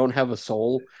this when you don't have a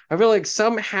soul. I feel like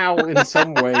somehow, in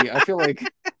some way, I feel like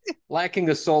lacking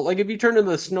a soul. Like if you turn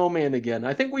into the snowman again,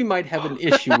 I think we might have an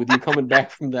issue with you coming back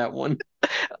from that one.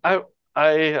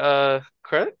 I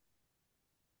crit?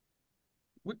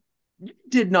 You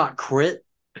did not crit.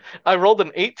 I rolled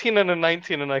an 18 and a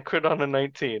 19 and I crit on a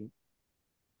 19.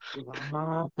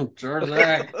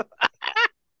 Jarzak.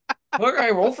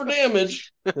 Okay, roll for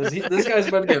damage. This guy's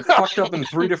about to get fucked up in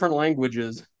 3 different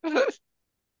languages. You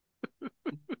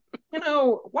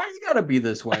know, why you gotta be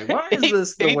this way? Why is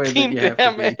this the way that 18 you have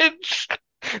to be? damage.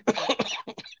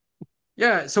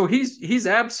 Yeah, so he's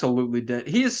absolutely dead.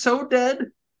 He is so dead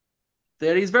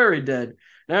that he's very dead.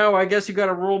 Now I guess you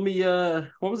gotta roll me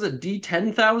what was it,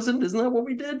 D10,000? Isn't that what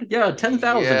we did? Yeah,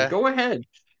 10,000. Yeah. Go ahead.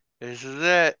 This is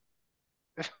it.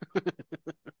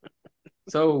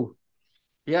 So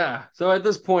yeah, so at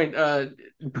this point,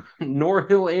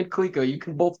 Norhill and Klika, you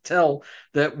can both tell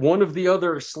that one of the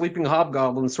other sleeping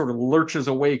hobgoblins sort of lurches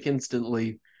awake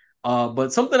instantly.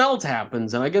 But something else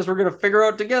happens, and I guess we're gonna figure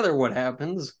out together what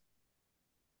happens.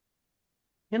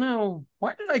 You know,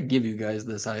 why did I give you guys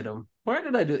this item? Why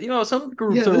did I do? You know, some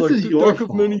groups Yeah, are this like is the your deck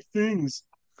of many fault. things.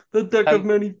 The deck of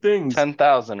many things.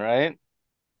 10,000, right?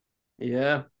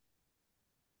 Yeah.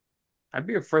 I'd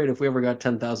be afraid if we ever got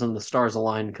 10,000, the stars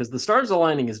aligned, because the stars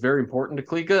aligning is very important to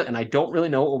Klika, and I don't really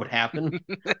know what would happen.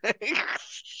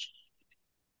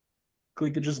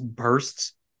 Klika just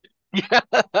bursts. Yeah.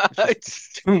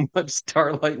 It's too much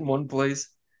starlight in one place.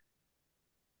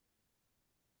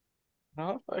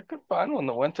 No, if I could find one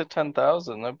that went to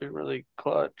 10,000, that'd be really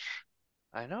clutch.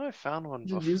 I know I found one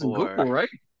Just using before. Google, right?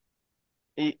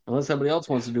 E- Unless somebody else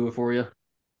wants to do it for you.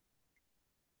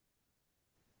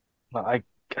 No, I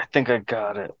think I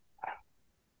got it.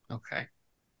 Okay.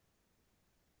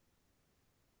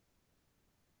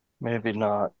 Maybe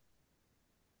not.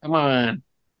 Come on.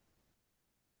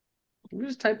 You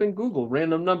just type in Google,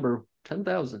 random number,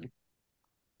 10,000.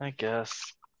 I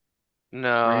guess.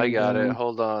 No, I got it. Random.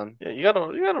 Hold on. Yeah, you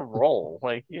gotta roll.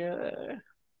 Like, yeah.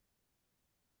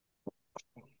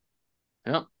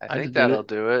 Yep, I I think just did that'll it.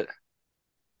 do it.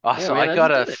 Yeah, Also, man, I I got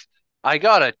just a, did it. I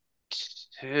got a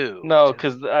 2. No,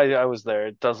 because I was there.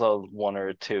 It does a 1 or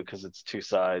a 2 because it's 2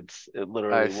 sides. It I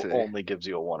literally see. only gives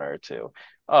you a 1 or a 2.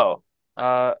 Oh,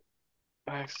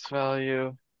 max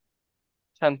value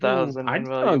 10,000 I in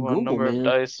did it value on one Google, number of man.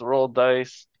 dice. Roll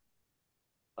dice.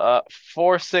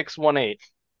 4618.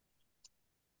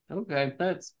 Okay,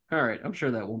 that's all right. I'm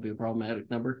sure that won't be a problematic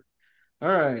number. All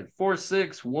right,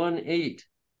 4618.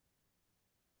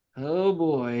 Oh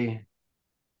boy.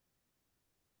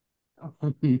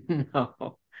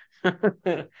 No.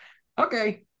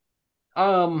 Okay.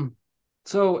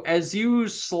 So as you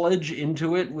sledge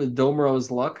into it with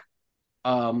Domro's luck,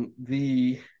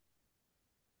 the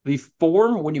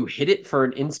form when you hit it for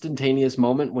an instantaneous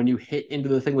moment, when you hit into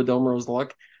the thing with Domro's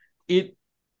luck, it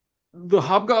the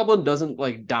hobgoblin doesn't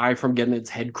like die from getting its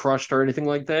head crushed or anything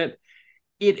like that.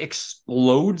 It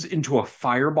explodes into a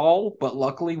fireball, but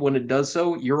luckily when it does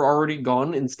so, you're already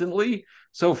gone instantly.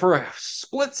 So for a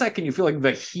split second, you feel like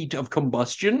the heat of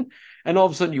combustion, and all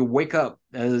of a sudden you wake up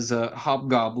as a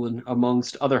hobgoblin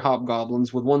amongst other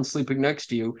hobgoblins with one sleeping next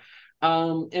to you.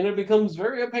 And it becomes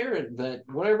very apparent that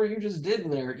whatever you just did in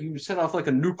there, you set off like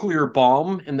a nuclear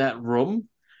bomb in that room.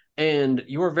 And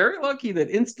you were very lucky that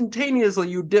instantaneously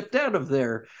you dipped out of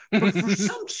there. But for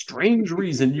some strange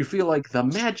reason, you feel like the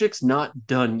magic's not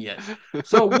done yet.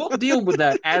 So we'll deal with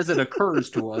that as it occurs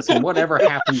to us and whatever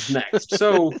happens next.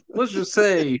 So let's just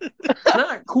say it's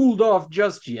not cooled off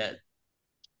just yet.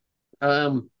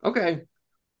 Okay.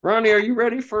 Ronnie, are you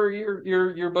ready for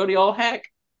your buddy All Hack?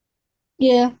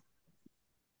 Yeah.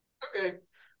 Okay.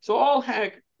 So All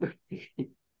Hack.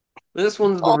 This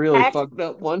one's the All really hack? fucked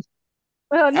up one.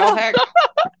 Oh Al no. Hack,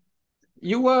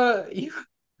 you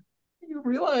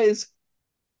realize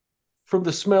from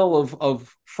the smell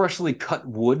of freshly cut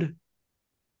wood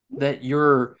that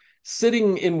you're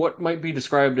sitting in what might be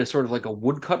described as sort of like a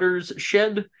woodcutter's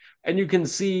shed, and you can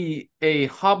see a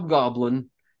hobgoblin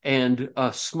and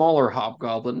a smaller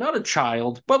hobgoblin, not a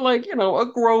child, but like, a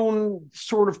grown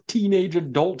sort of teenage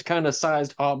adult kind of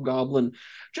sized hobgoblin,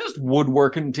 just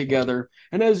woodworking together.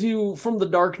 And as you, from the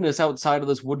darkness outside of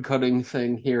this woodcutting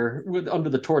thing here, under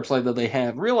the torchlight that they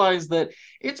have, realize that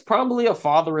it's probably a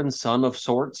father and son of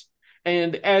sorts.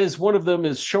 And as one of them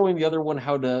is showing the other one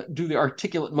how to do the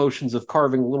articulate motions of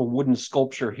carving a little wooden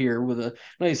sculpture here with a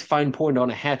nice fine point on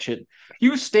a hatchet,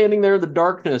 you standing there in the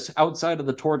darkness outside of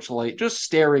the torchlight, just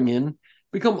staring in,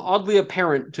 become oddly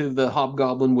apparent to the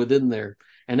hobgoblin within there.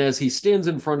 And as he stands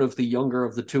in front of the younger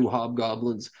of the two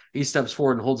hobgoblins, he steps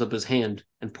forward and holds up his hand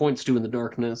and points to in the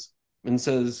darkness and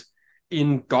says,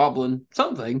 in goblin,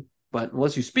 something, but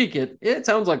unless you speak it, it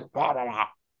sounds like blah, blah, blah.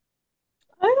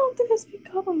 I don't think I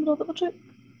speak Goblin, but I'll double check.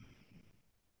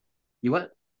 You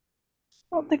what?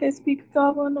 I don't think I speak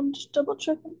Goblin. I'm just double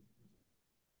checking.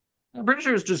 I'm pretty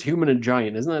sure it's just human and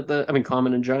giant, isn't that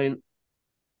common and giant?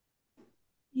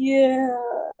 Yeah.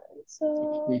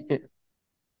 So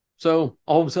So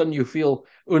all of a sudden you feel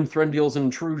Unthrendiel's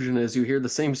intrusion as you hear the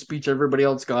same speech everybody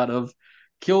else got of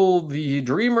kill the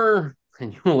dreamer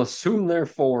and you will assume their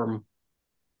form.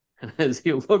 And as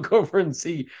you look over and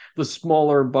see the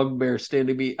smaller bugbear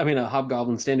a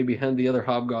hobgoblin standing behind the other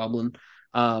hobgoblin,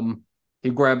 he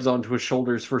grabs onto his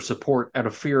shoulders for support out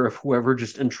of fear of whoever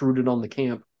just intruded on the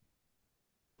camp.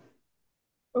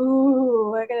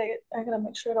 ooh, I gotta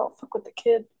make sure I don't fuck with the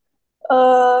kid.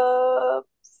 I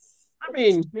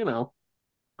mean,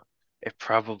 It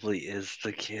probably is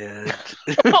the kid.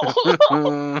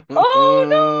 Oh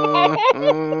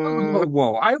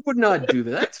whoa, I would not do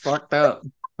that. That's fucked up.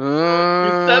 You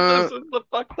said this is the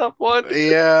fucked up one.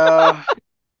 Yeah.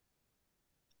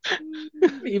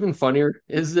 Even funnier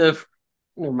is if.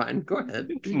 Never mind. Go ahead.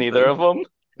 It's neither of them.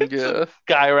 Yeah.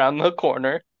 Guy around the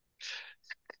corner.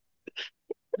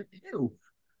 Ew.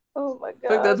 Oh my I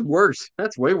think that's god. worse.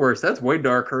 That's way worse. That's way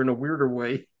darker in a weirder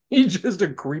way. He's just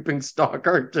a creeping stock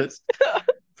artist.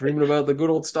 Dreaming about the good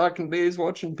old stocking days,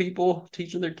 watching people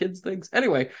teaching their kids things.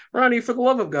 Anyway, Ronnie, for the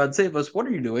love of God, save us. What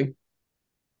are you doing?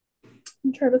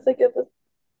 I'm trying to think of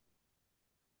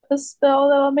a spell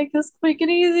that'll make this quick and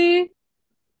easy.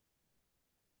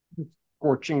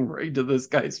 Scorching right to this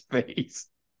guy's face.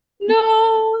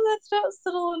 No, that's not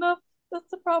subtle enough. That's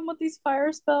the problem with these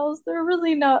fire spells. They're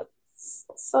really not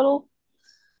subtle.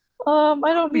 I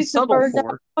don't Be need to subtle burn down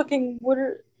for. fucking wood.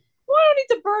 Well, I don't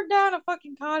need to burn down a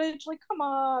fucking cottage. Like, come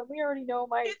on. We already know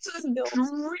my It's a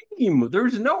skills. dream.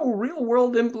 There's no real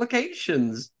world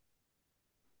implications.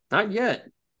 Not yet.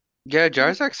 Yeah,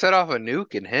 Jarzak set off a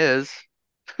nuke in his.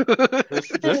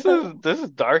 This is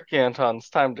Dark Anton's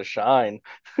time to shine.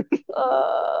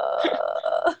 All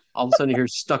of a sudden, you hear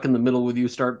stuck in the middle with you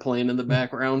start playing in the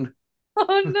background.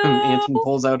 Oh Anton no.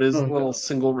 pulls out his Oh, little no.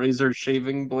 single razor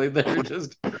shaving blade there.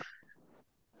 Just come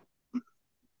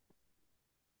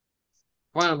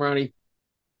on, Ronnie.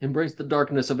 Embrace the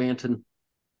darkness of Anton.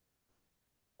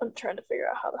 I'm trying to figure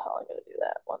out how the hell I'm gonna do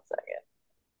that. One second.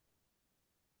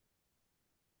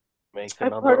 Make A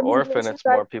another part of me orphan, wishes it's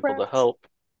more I people to prepped. help.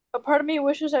 A part of me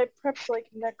wishes I prepped like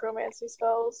necromancy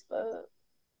spells, but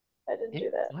I didn't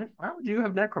do that. Why would you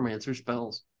have necromancer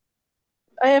spells?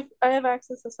 I have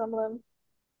access to some of them.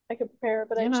 I could prepare,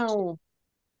 but I just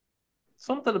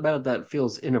Something about that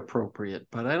feels inappropriate,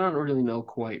 but I don't really know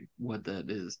quite what that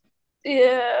is.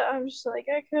 yeah, I'm just like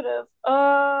I could have.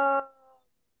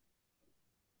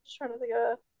 Just trying to think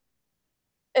of.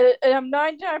 And I'm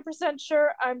 99%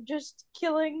 sure I'm just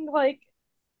killing like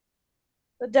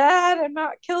the dad. I'm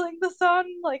not killing the son.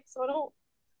 Like, so I don't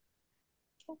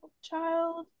kill the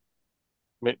child.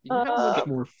 You know how much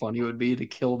more fun it would be to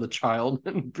kill the child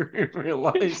and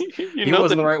realize You he know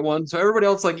wasn't the the right one. So everybody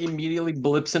else like immediately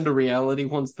blips into reality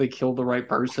once they kill the right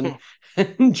person.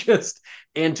 And just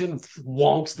Anton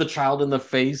wonks the child in the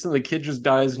face and the kid just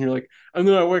dies and you're like, and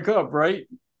then I wake up, right?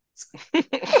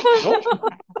 Nope.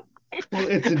 Well,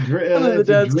 it's a And then the it's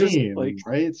a dad's just dream, like,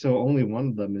 right? So only one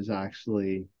of them is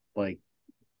actually like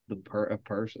a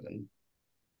person.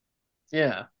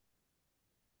 yeah.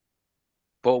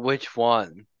 But which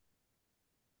one?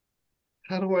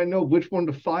 How do I know which one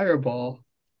to fireball?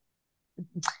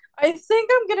 I think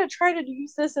I'm gonna try to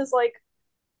use this as like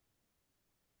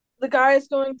the guy is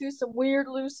going through some weird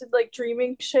lucid like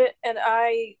dreaming shit, and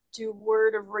I do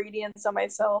word of radiance on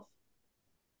myself.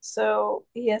 So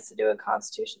he has to do a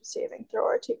Constitution saving throw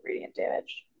or take radiant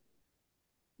damage.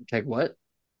 Take what?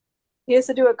 He has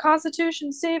to do a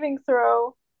Constitution saving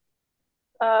throw,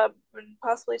 and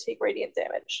possibly take radiant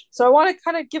damage. So I want to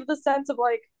kind of give the sense of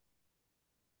like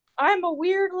I'm a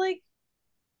weird like,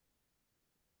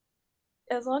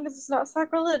 as long as it's not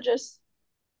sacrilegious,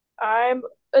 I'm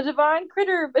a divine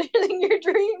critter visiting your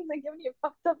dreams and giving you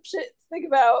fucked up shit to think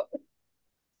about.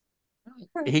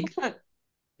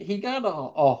 He got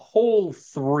a whole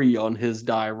 3 on his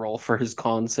die roll for his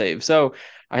con save. So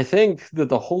I think that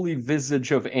the holy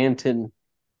visage of Anton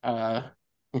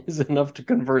is enough to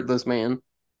convert this man.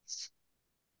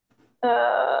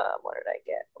 What did I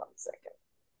get? 1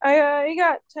 second. He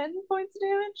got 10 points of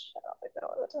damage. I don't think that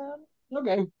was a 10.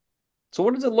 Okay. So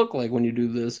what does it look like when you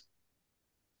do this?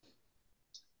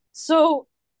 So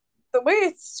the way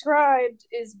it's described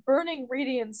is burning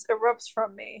radiance erupts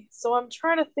from me. So I'm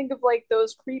trying to think of like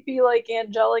those creepy, like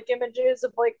angelic images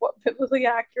of like what biblically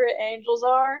accurate angels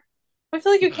are. I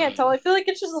feel like you can't tell. I feel like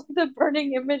it's just like the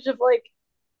burning image of like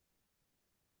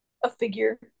a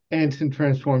figure. Anton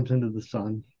transforms into the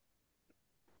sun.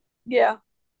 Yeah.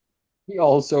 He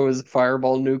also is a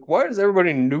fireball nuke. Why is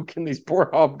everybody nuking these poor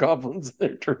hobgoblins in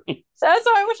their dreams? That's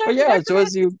why I wish I But could yeah, so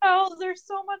as you spells. They're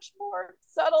so much more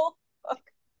subtle. Fuck.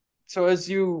 So as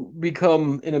you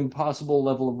become an impossible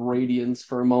level of radiance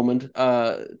for a moment,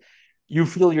 you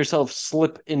feel yourself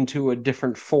slip into a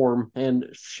different form and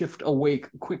shift awake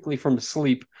quickly from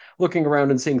sleep, looking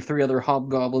around and seeing 3 other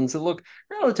hobgoblins that look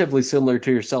relatively similar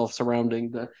to yourself surrounding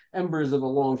the embers of a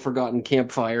long-forgotten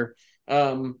campfire.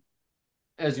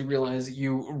 As you realize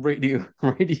you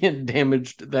radiant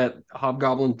damaged that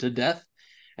hobgoblin to death,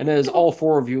 and as all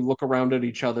 4 of you look around at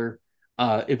each other,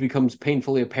 it becomes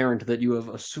painfully apparent that you have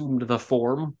assumed the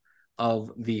form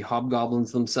of the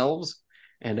hobgoblins themselves.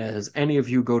 And as any of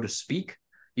you go to speak,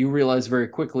 you realize very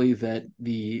quickly that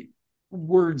the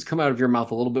words come out of your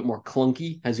mouth a little bit more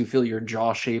clunky as you feel your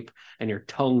jaw shape and your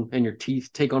tongue and your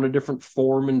teeth take on a different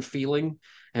form and feeling.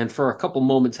 And for a couple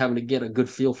moments, having to get a good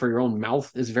feel for your own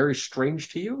mouth is very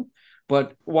strange to you.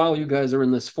 But while you guys are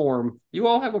in this form, you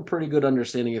all have a pretty good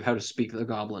understanding of how to speak the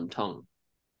goblin tongue.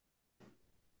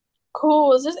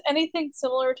 Cool. Is this anything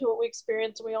similar to what we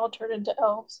experienced when we all turned into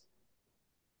elves?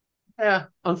 Yeah,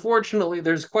 unfortunately,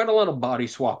 there's quite a lot of body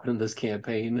swapping in this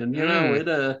campaign, and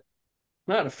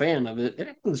not a fan of it. It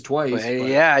happens twice, but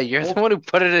yeah, you're the one who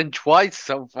put it in twice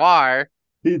so far.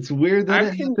 It's weird that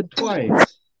it happened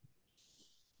twice.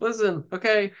 Listen,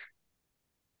 okay,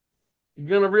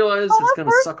 you're gonna realize it's gonna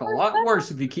suck a lot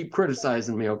worse if you keep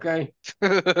criticizing me, okay?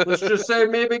 Let's just say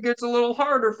maybe it gets a little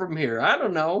harder from here. I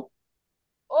don't know.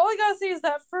 All I gotta say is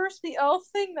that first, the elf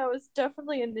thing, that was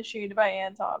definitely initiated by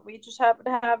Anton. We just happened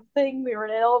to have a thing. We were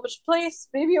in an elvish place.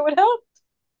 Maybe it would help.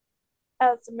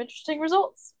 Had some interesting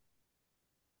results.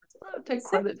 I take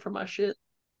credit for my shit.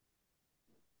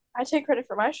 I take credit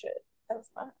for my shit. That was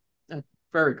fine.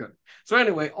 Very good. So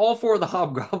anyway, all 4 of the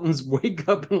hobgoblins wake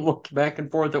up and look back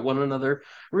and forth at one another,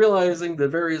 realizing the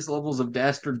various levels of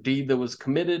dastard deed that was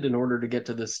committed in order to get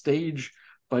to this stage.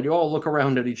 But you all look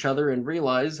around at each other and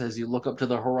realize, as you look up to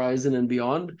the horizon and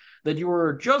beyond, that you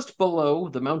are just below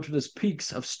the mountainous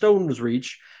peaks of Stone's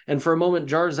Reach, and for a moment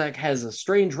Jarzak has a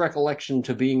strange recollection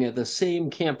to being at the same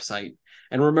campsite,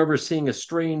 and remembers seeing a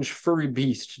strange furry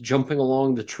beast jumping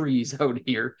along the trees out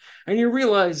here, and you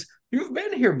realize you've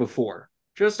been here before,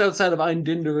 just outside of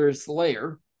Eindinder's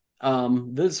lair.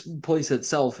 This place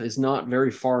itself is not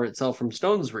very far itself from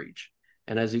Stone's Reach,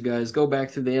 and as you guys go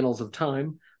back through the annals of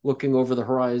time, looking over the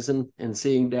horizon and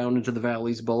seeing down into the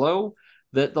valleys below,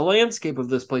 that the landscape of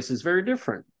this place is very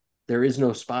different. There is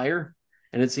no spire,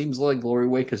 and it seems like Glory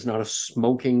Wake is not a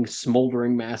smoking,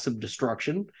 smoldering mass of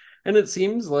destruction, and it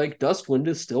seems like Dustwind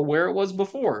is still where it was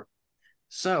before.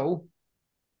 So,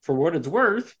 for what it's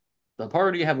worth, the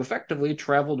party have effectively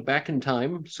traveled back in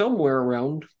time somewhere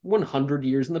around 100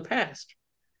 years in the past.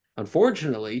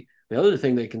 Unfortunately, the other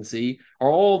thing they can see are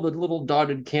all the little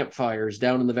dotted campfires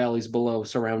down in the valleys below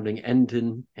surrounding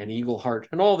Enton and Eagleheart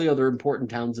and all the other important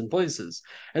towns and places,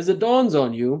 as it dawns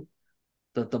on you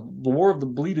that the War of the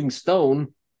Bleeding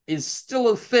Stone is still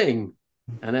a thing.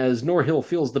 And as Norhill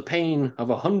feels the pain of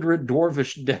 100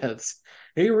 dwarvish deaths,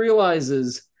 he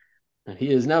realizes that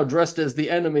he is now dressed as the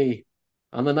enemy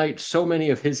on the night so many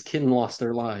of his kin lost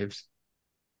their lives.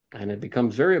 And it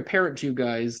becomes very apparent to you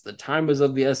guys that time is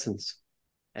of the essence,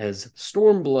 as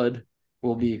Stormblood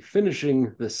will be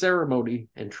finishing the ceremony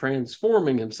and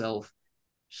transforming himself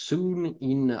soon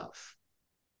enough.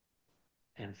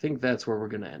 And I think that's where we're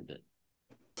going to end it.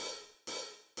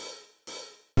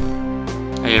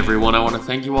 Hey everyone, I want to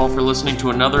thank you all for listening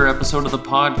to another episode of the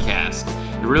podcast.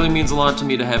 It really means a lot to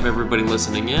me to have everybody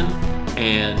listening in,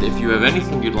 and if you have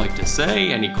anything you'd like to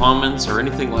say, any comments or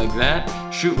anything like that,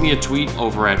 shoot me a tweet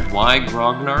over at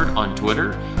ygrognard on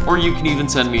Twitter, or you can even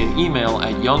send me an email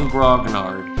at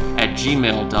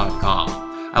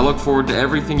younggrognard@gmail.com. I look forward to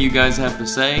everything you guys have to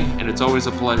say, and it's always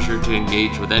a pleasure to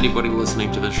engage with anybody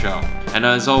listening to the show. And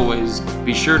as always,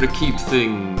 be sure to keep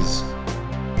things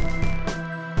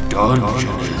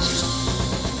dungeonous.